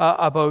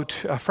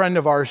about a friend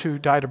of ours who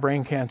died of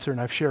brain cancer,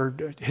 and I've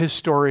shared his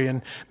story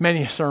in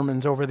many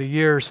sermons over the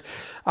years.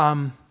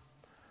 But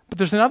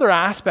there's another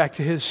aspect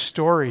to his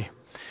story.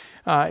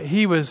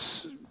 He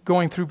was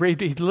going through,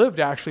 he lived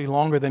actually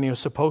longer than he was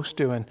supposed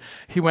to, and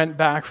he went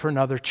back for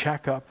another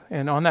checkup.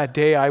 And on that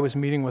day, I was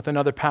meeting with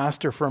another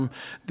pastor from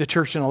the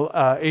church in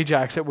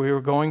Ajax that we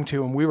were going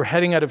to, and we were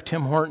heading out of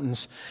Tim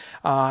Hortons.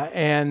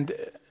 And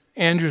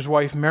Andrew's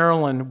wife,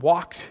 Marilyn,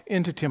 walked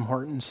into Tim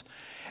Hortons,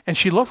 and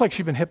she looked like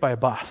she'd been hit by a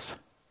bus.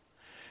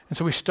 And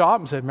so we stopped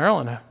and said,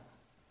 "Marilyn,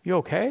 you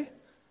okay?"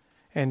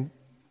 And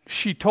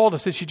she told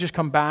us that she'd just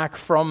come back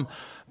from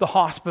the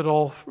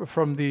hospital,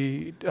 from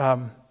the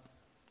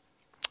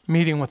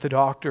meeting with the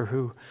doctor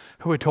who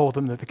had told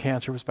them that the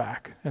cancer was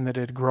back and that it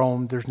had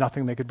grown. There's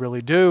nothing they could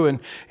really do. And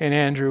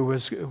Andrew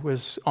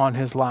was on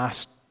his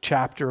last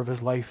chapter of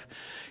his life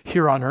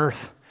here on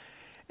earth.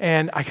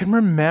 And I can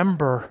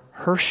remember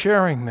her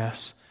sharing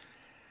this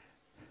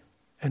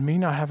and me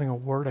not having a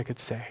word I could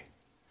say,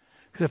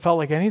 because it felt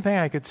like anything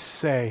I could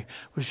say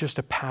was just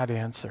a pat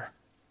answer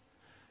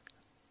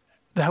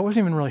that I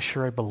wasn't even really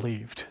sure I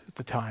believed at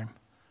the time.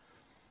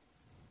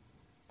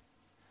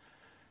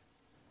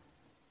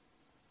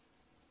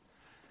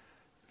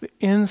 The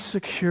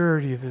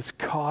insecurity that's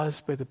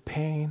caused by the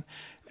pain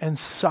and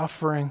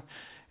suffering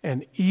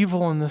and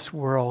evil in this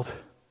world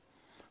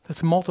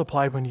that's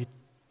multiplied when you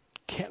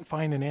can't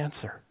find an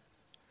answer.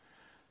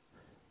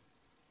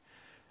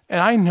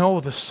 And I know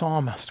the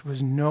psalmist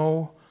was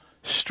no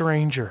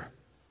stranger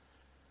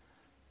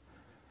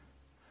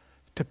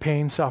to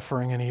pain,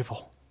 suffering, and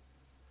evil.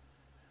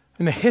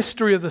 In the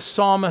history of the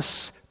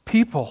psalmist's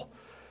people,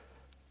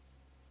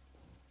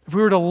 if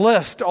we were to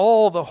list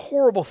all the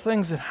horrible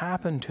things that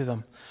happened to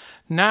them,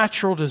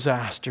 natural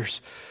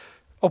disasters,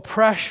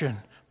 oppression,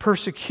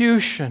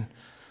 persecution,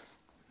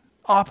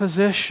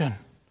 opposition,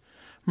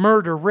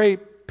 murder,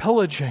 rape,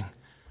 pillaging,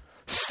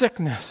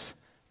 sickness,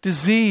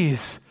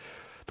 disease.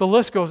 The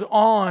list goes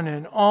on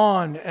and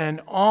on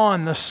and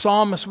on. The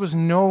psalmist was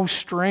no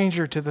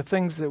stranger to the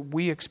things that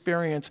we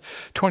experience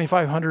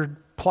 2,500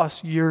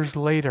 plus years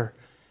later.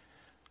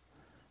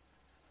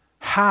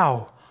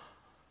 How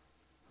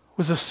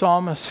was the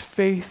psalmist's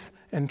faith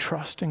and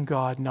trust in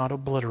God not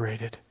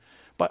obliterated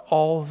by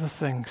all the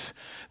things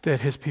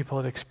that his people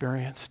had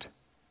experienced?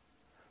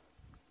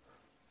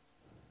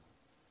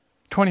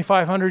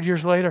 2,500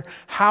 years later,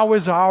 how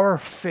is our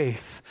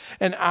faith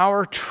and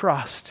our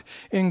trust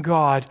in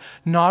God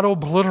not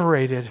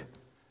obliterated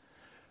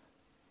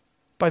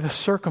by the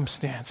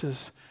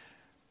circumstances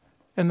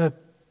and the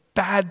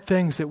bad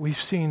things that we've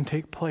seen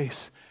take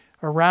place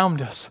around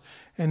us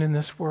and in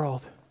this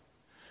world?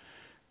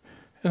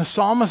 And the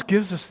psalmist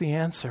gives us the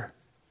answer.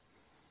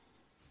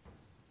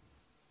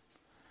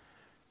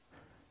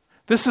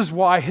 This is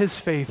why his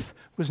faith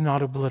was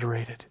not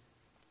obliterated.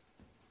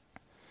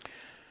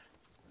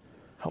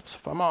 Helps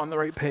if I'm on the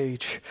right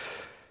page.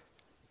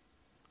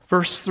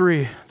 Verse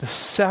 3, the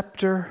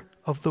scepter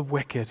of the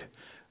wicked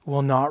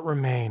will not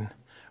remain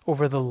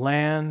over the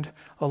land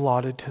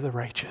allotted to the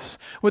righteous.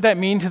 What that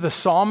mean to the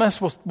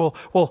psalmist?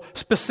 Well,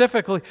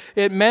 specifically,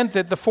 it meant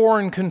that the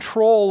foreign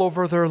control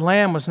over their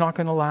land was not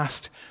going to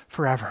last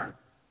forever.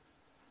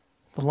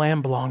 The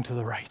land belonged to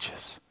the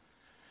righteous.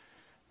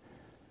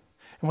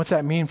 And what's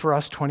that mean for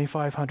us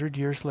 2,500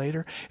 years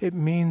later? It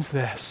means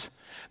this: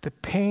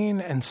 that pain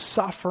and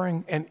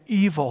suffering and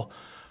evil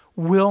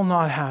will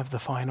not have the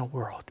final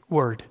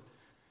word.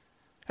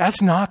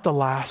 That's not the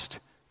last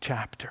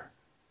chapter.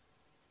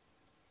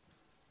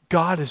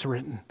 God has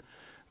written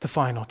the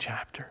final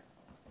chapter.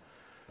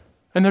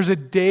 And there's a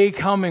day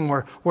coming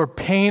where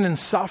pain and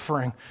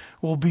suffering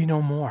will be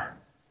no more,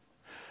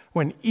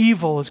 when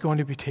evil is going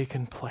to be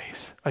taken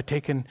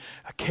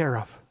care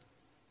of.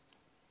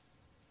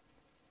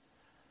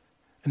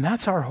 And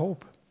that's our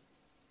hope.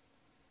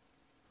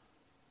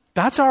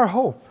 That's our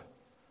hope.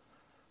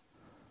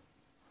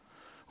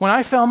 When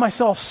I found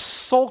myself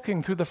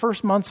sulking through the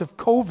first months of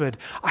COVID,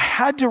 I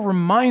had to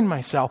remind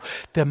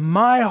myself that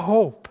my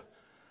hope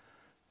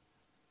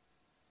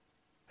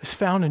is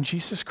found in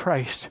Jesus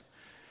Christ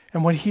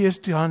and what he has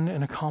done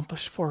and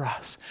accomplished for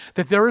us.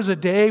 That there is a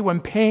day when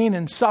pain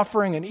and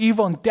suffering and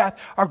evil and death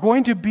are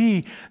going to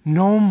be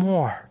no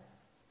more.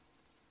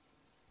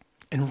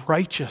 And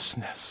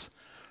righteousness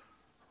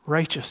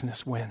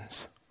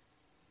wins.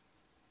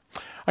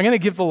 I'm going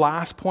to give the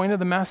last point of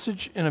the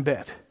message in a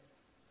bit.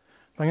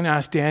 I'm going to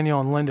ask Daniel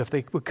and Linda if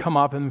they would come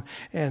up and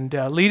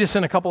lead us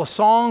in a couple of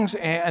songs,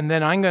 and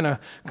then I'm going to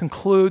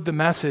conclude the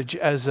message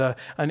as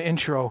an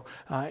intro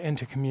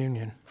into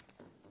communion.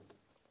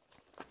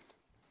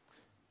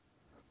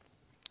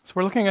 So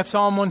we're looking at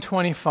Psalm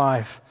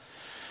 125.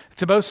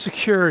 It's about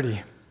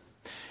security.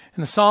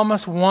 And the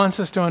psalmist wants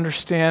us to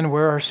understand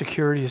where our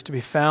security is to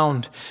be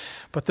found.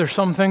 But there's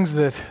some things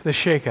that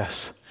shake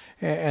us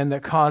and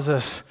that cause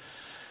us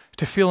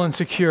to feel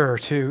insecure,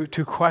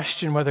 to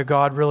question whether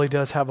God really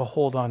does have a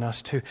hold on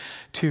us, to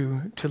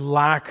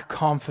lack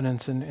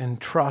confidence and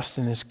trust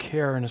in his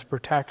care and his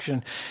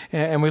protection.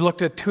 And we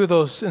looked at two of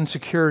those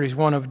insecurities,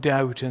 one of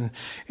doubt, and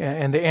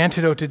the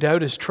antidote to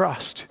doubt is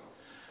trust.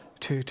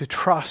 To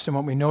trust in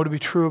what we know to be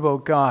true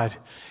about God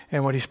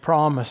and what he's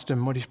promised to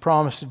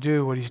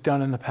do, what he's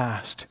done in the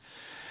past.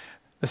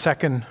 The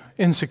second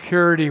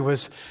insecurity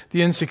was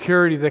the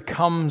insecurity that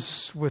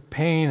comes with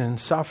pain and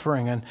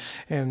suffering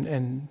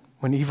and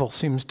when evil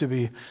seems to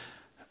be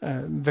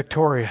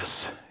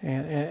victorious.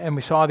 And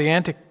we saw the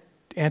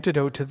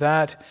antidote to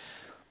that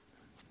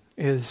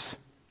is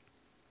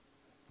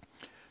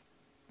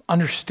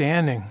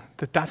understanding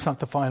that that's not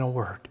the final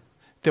word.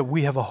 That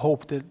we have a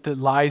hope that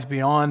lies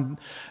beyond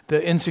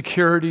the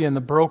insecurity and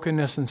the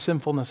brokenness and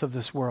sinfulness of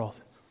this world.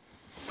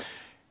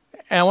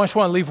 And I just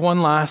want to leave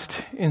one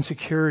last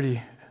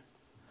insecurity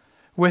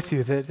with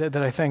you that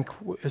I think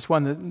is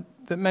one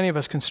that many of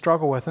us can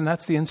struggle with, and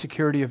that's the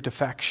insecurity of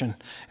defection.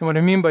 And what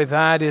I mean by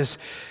that is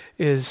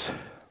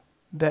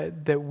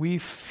that we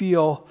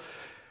feel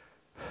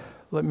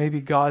that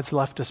maybe God's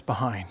left us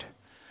behind,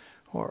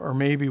 or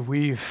maybe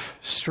we've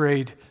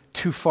strayed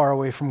too far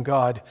away from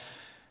God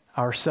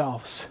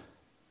ourselves.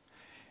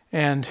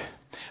 And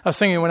I was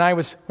thinking when I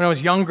was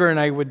younger, and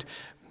I would,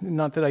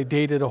 not that I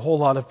dated a whole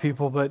lot of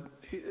people, but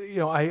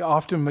I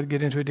often would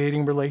get into a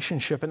dating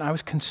relationship, and I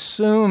was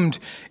consumed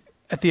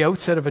at the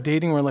outset of a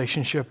dating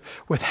relationship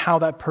with how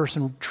that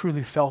person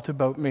truly felt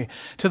about me,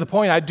 to the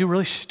point I'd do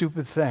really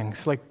stupid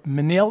things, like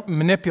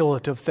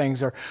manipulative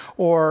things,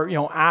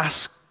 or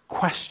ask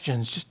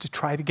questions just to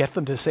try to get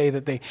them to say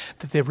that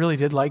they really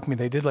did like me.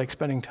 They did like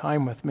spending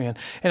time with me.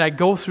 And I'd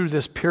go through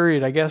this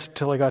period, I guess,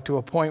 till I got to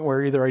a point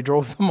where either I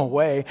drove them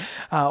away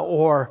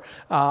or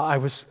I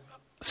was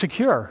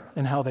secure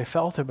in how they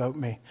felt about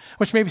me,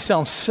 which maybe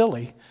sounds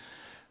silly.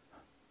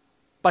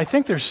 But I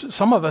think there's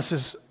some of us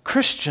as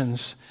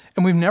Christians,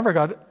 and we've never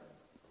got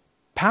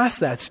past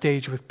that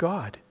stage with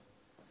God.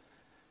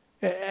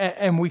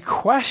 And we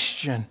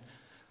question,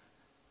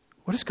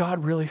 what does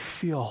God really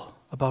feel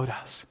about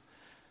us?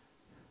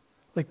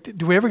 Like,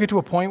 do we ever get to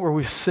a point where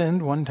we've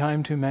sinned one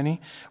time too many?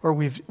 Or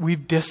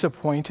we've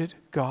disappointed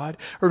God?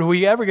 Or do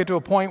we ever get to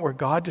a point where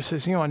God just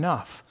says,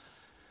 enough.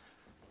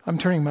 I'm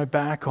turning my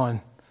back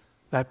on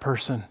that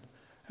person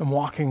and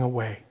walking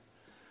away.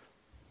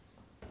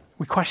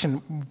 We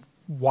question,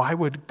 why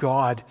would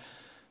God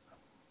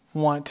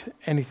want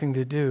anything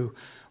to do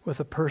with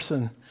a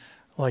person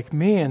like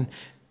me? And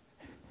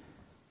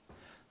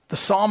the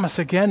psalmist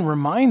again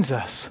reminds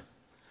us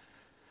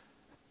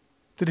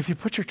that if you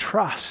put your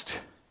trust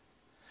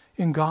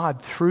in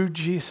God through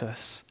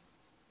Jesus,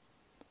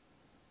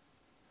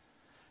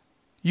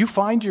 you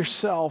find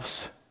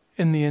yourselves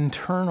in the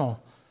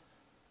internal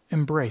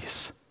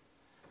embrace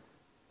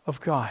of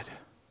God.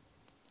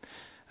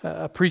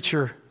 A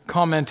preacher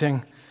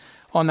commenting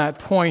on that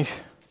point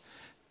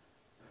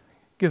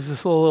gives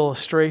this little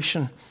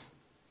illustration.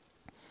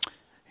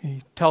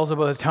 He tells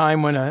about a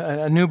time when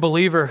a new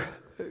believer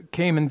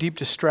came in deep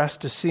distress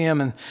to see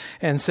him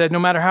and said, "No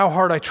matter how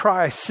hard I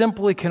try, I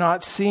simply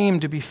cannot seem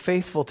to be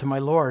faithful to my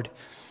Lord.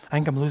 I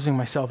think I'm losing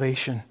my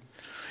salvation."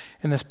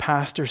 And this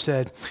pastor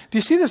said, "Do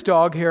you see this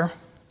dog here?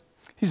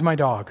 He's my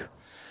dog.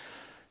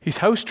 He's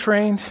house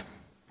trained,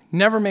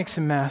 never makes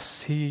a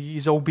mess,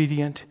 he's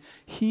obedient.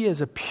 He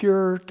is a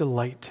pure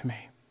delight to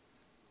me.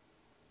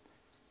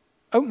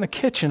 Out in the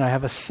kitchen, I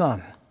have a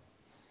son,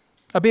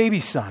 a baby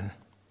son.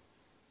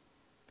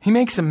 He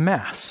makes a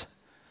mess.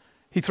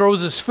 He throws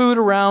his food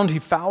around. He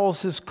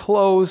fouls his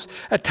clothes.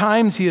 At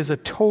times, he is a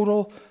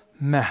total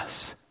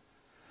mess.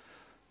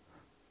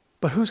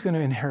 But who's going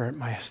to inherit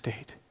my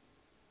estate?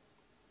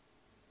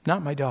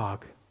 Not my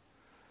dog.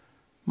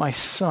 My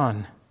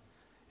son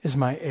is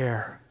my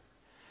heir."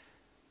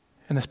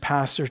 And this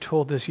pastor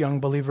told this young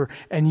believer,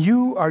 "And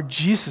you are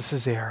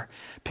Jesus' heir,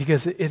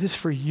 because it is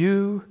for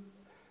you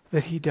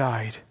that he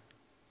died."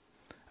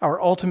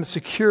 Our ultimate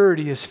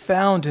security is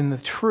found in the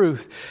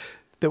truth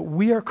that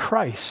we are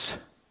Christ's,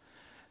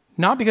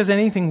 not because of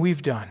anything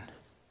we've done,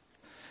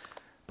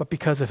 but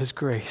because of his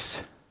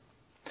grace.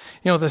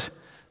 The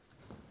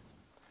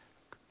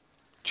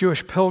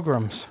Jewish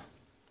pilgrims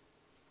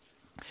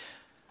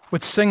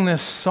would sing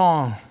this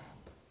song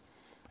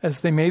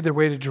as they made their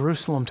way to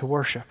Jerusalem to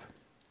worship.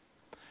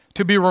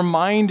 to be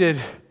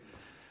reminded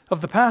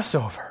of the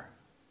Passover,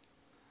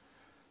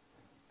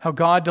 how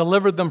God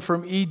delivered them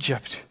from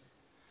Egypt,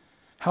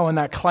 how in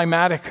that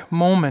climatic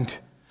moment,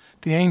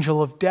 the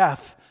angel of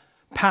death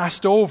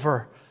passed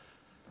over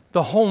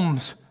the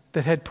homes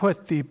that had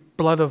put the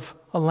blood of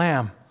a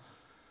lamb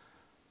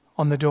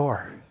on the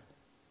door.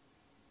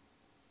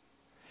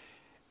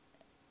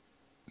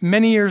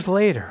 Many years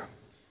later,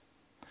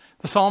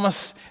 the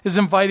psalmist is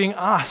inviting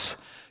us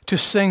to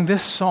sing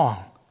this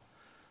song,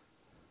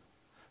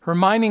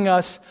 reminding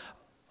us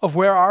of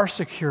where our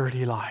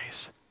security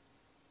lies,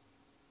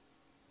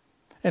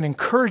 and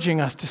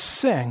encouraging us to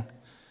sing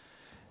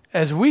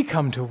as we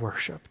come to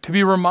worship, to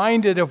be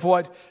reminded of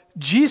what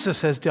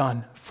Jesus has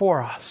done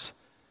for us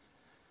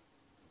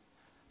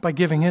by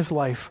giving his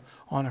life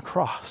on a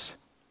cross.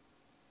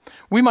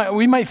 We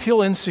might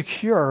feel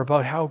insecure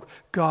about how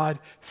God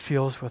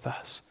feels with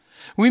us.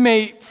 We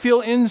may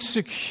feel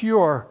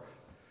insecure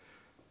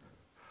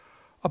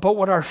about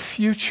what our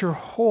future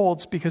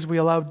holds because we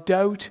allow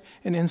doubt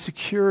and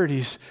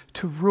insecurities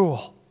to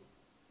rule.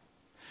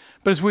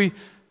 But as we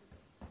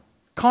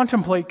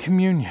contemplate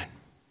communion,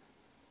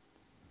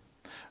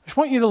 I just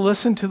want you to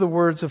listen to the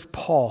words of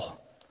Paul,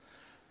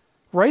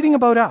 writing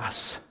about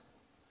us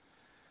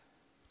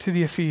to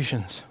the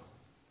Ephesians.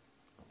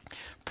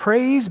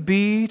 Praise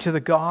be to the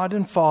God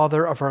and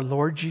Father of our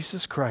Lord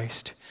Jesus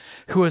Christ,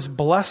 who has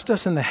blessed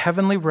us in the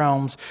heavenly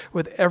realms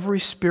with every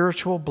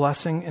spiritual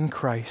blessing in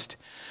Christ.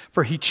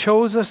 For he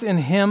chose us in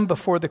him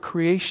before the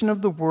creation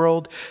of the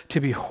world to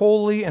be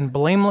holy and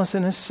blameless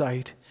in his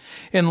sight.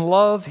 In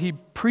love, he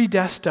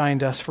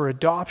predestined us for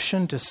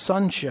adoption to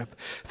sonship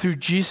through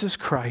Jesus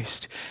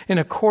Christ, in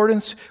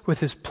accordance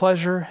with his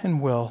pleasure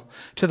and will,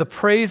 to the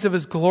praise of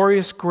his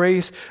glorious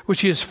grace,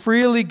 which he has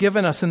freely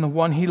given us in the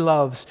one he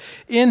loves.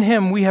 In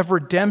him we have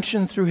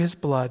redemption through his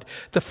blood,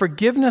 the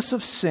forgiveness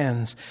of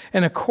sins,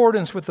 in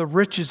accordance with the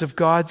riches of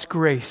God's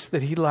grace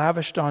that he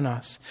lavished on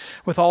us.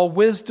 With all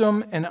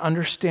wisdom and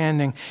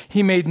understanding,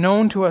 he made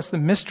known to us the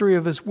mystery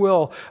of his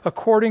will,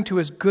 according to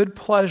his good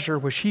pleasure,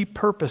 which he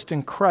purposed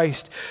in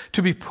Christ,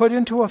 to be put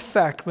into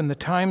effect when the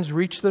times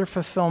reach their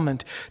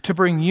fulfillment, to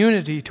bring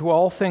unity to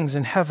all things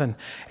in heaven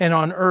and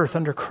on earth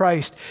under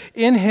Christ.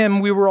 In him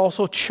we were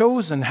also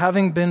chosen,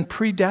 having been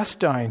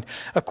predestined,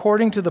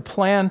 according to the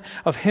plan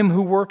of him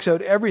who works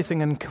out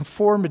everything in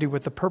conformity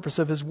with the purpose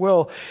of his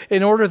will,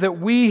 in order that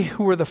we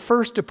who were the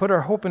first to put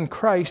our hope in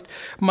Christ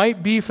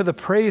might be for the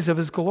praise of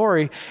his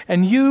glory.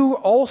 And you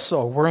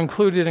also were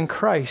included in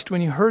Christ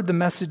when you heard the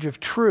message of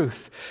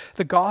truth,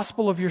 the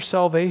gospel of your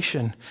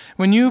salvation.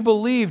 When you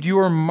believed, you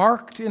were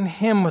marked in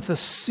him with a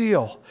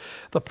seal,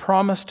 the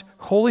promised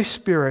Holy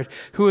Spirit,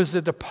 who is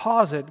the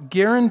deposit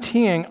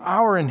guaranteeing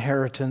our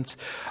inheritance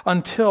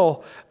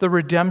until the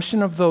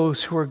redemption of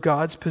those who are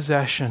God's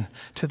possession,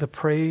 to the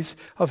praise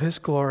of his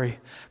glory.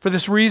 For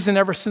this reason,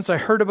 ever since I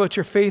heard about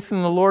your faith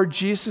in the Lord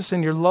Jesus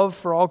and your love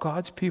for all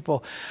God's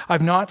people,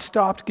 I've not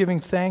stopped giving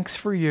thanks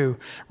for you,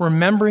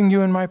 remembering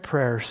you in my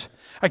prayers.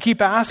 I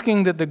keep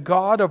asking that the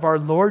God of our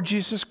Lord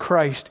Jesus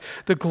Christ,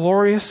 the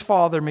glorious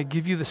Father, may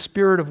give you the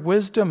spirit of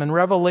wisdom and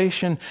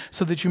revelation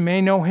so that you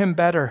may know him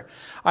better.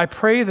 I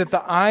pray that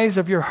the eyes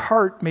of your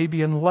heart may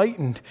be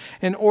enlightened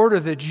in order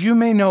that you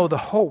may know the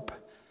hope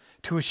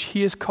to which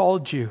he has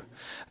called you,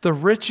 the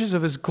riches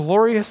of his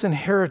glorious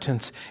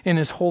inheritance in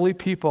his holy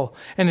people,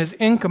 and his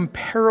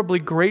incomparably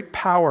great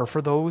power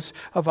for those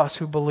of us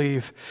who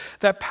believe.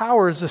 That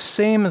power is the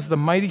same as the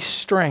mighty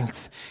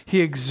strength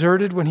he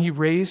exerted when he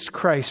raised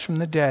Christ from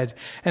the dead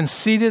and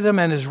seated him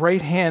at his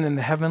right hand in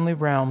the heavenly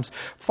realms,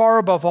 far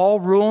above all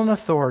rule and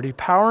authority,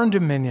 power and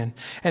dominion,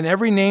 and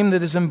every name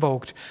that is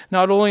invoked,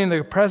 not only in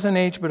the present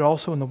age, but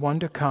also in the one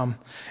to come.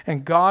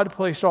 And God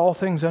placed all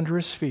things under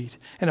his feet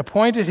and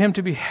appointed him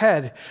to be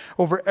head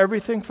over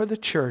everything for the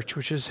church,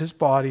 which is his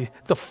body,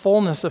 the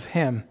fullness of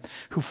him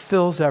who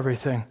fills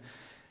everything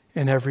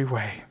in every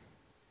way.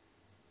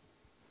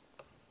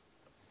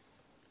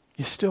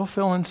 You still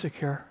feel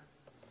insecure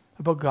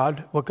about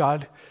God, what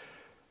God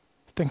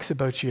thinks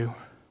about you.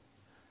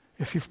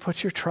 If you've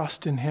put your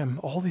trust in him,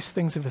 all these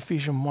things of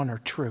Ephesians 1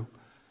 are true.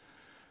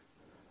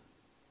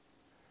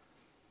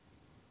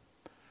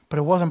 But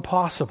it wasn't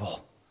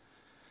possible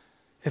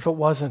if it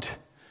wasn't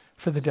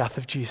for the death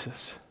of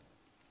Jesus.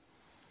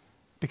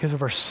 Because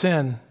of our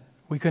sin,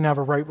 we couldn't have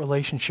a right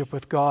relationship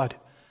with God.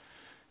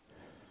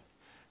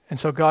 And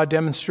so God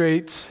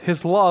demonstrates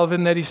his love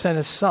in that he sent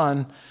his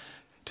son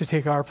to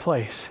take our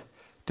place,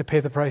 to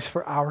pay the price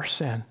for our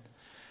sin,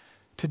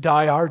 to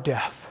die our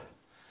death,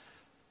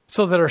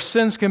 so that our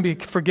sins can be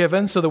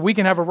forgiven, so that we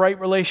can have a right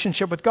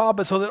relationship with God,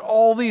 but so that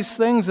all these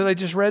things that I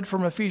just read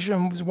from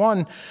Ephesians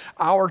 1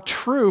 are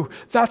true.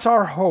 That's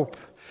our hope.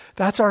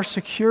 That's our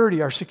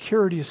security. Our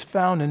security is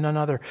found in none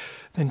other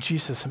than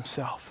Jesus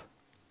himself.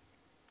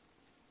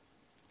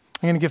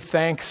 I'm going to give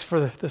thanks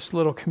for this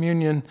little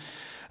communion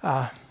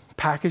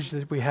package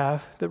that we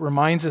have that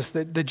reminds us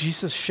that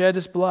Jesus shed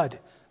his blood.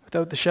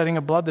 Without the shedding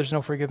of blood, there's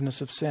no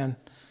forgiveness of sin.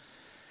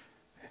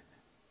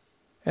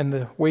 And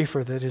the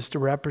wafer that is to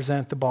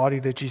represent the body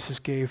that Jesus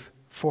gave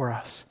for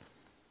us.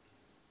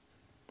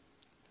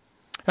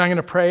 And I'm going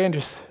to pray and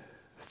just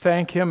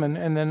thank him,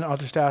 and then I'll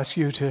just ask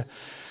you to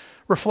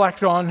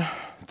reflect on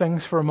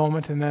things for a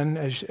moment, and then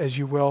as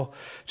you will,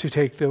 to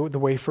take the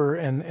wafer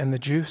and the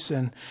juice,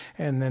 and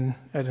then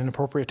at an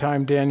appropriate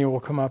time, Daniel will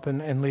come up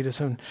and lead us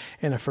in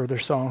a further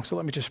song. So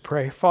let me just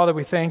pray. Father,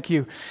 we thank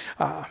you.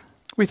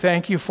 We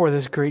thank you for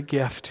this great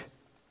gift.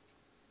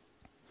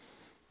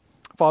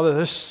 Father,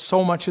 there's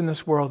so much in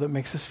this world that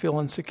makes us feel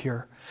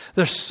insecure.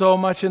 There's so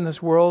much in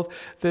this world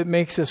that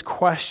makes us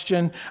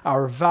question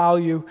our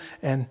value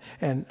and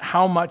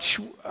how much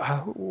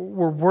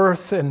we're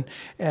worth,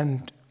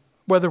 and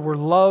whether we're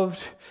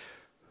loved,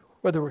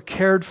 whether we're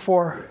cared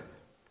for.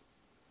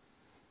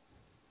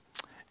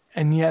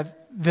 And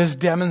yet this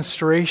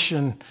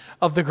demonstration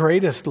of the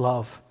greatest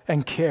love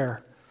and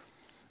care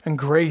and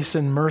grace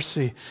and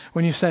mercy,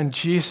 when you send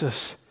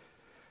Jesus,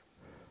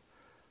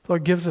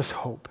 Lord, gives us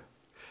hope.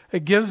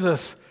 It gives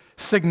us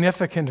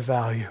significant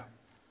value.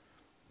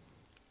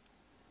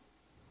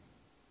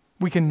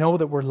 We can know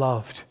that we're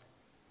loved,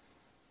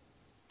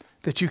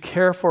 that you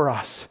care for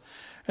us,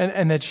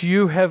 and that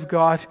you have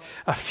got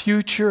a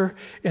future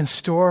in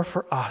store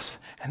for us,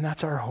 and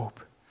that's our hope.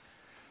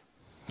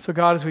 So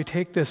God, as we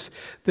take this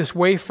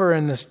wafer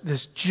and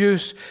this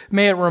juice,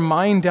 may it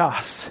remind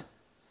us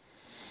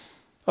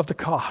of the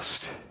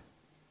cost.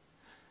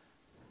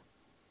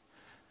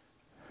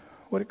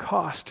 What it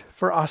cost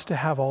for us to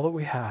have all that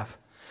we have.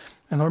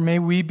 And Lord, may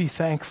we be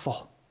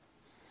thankful.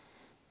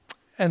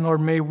 And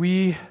Lord, may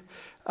we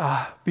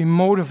be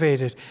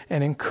motivated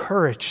and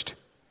encouraged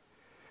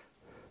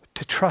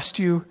to trust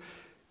you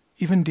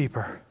even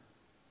deeper.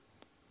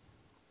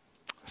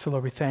 So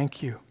Lord, we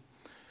thank you.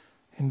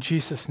 In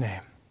Jesus'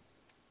 name,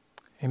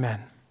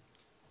 amen.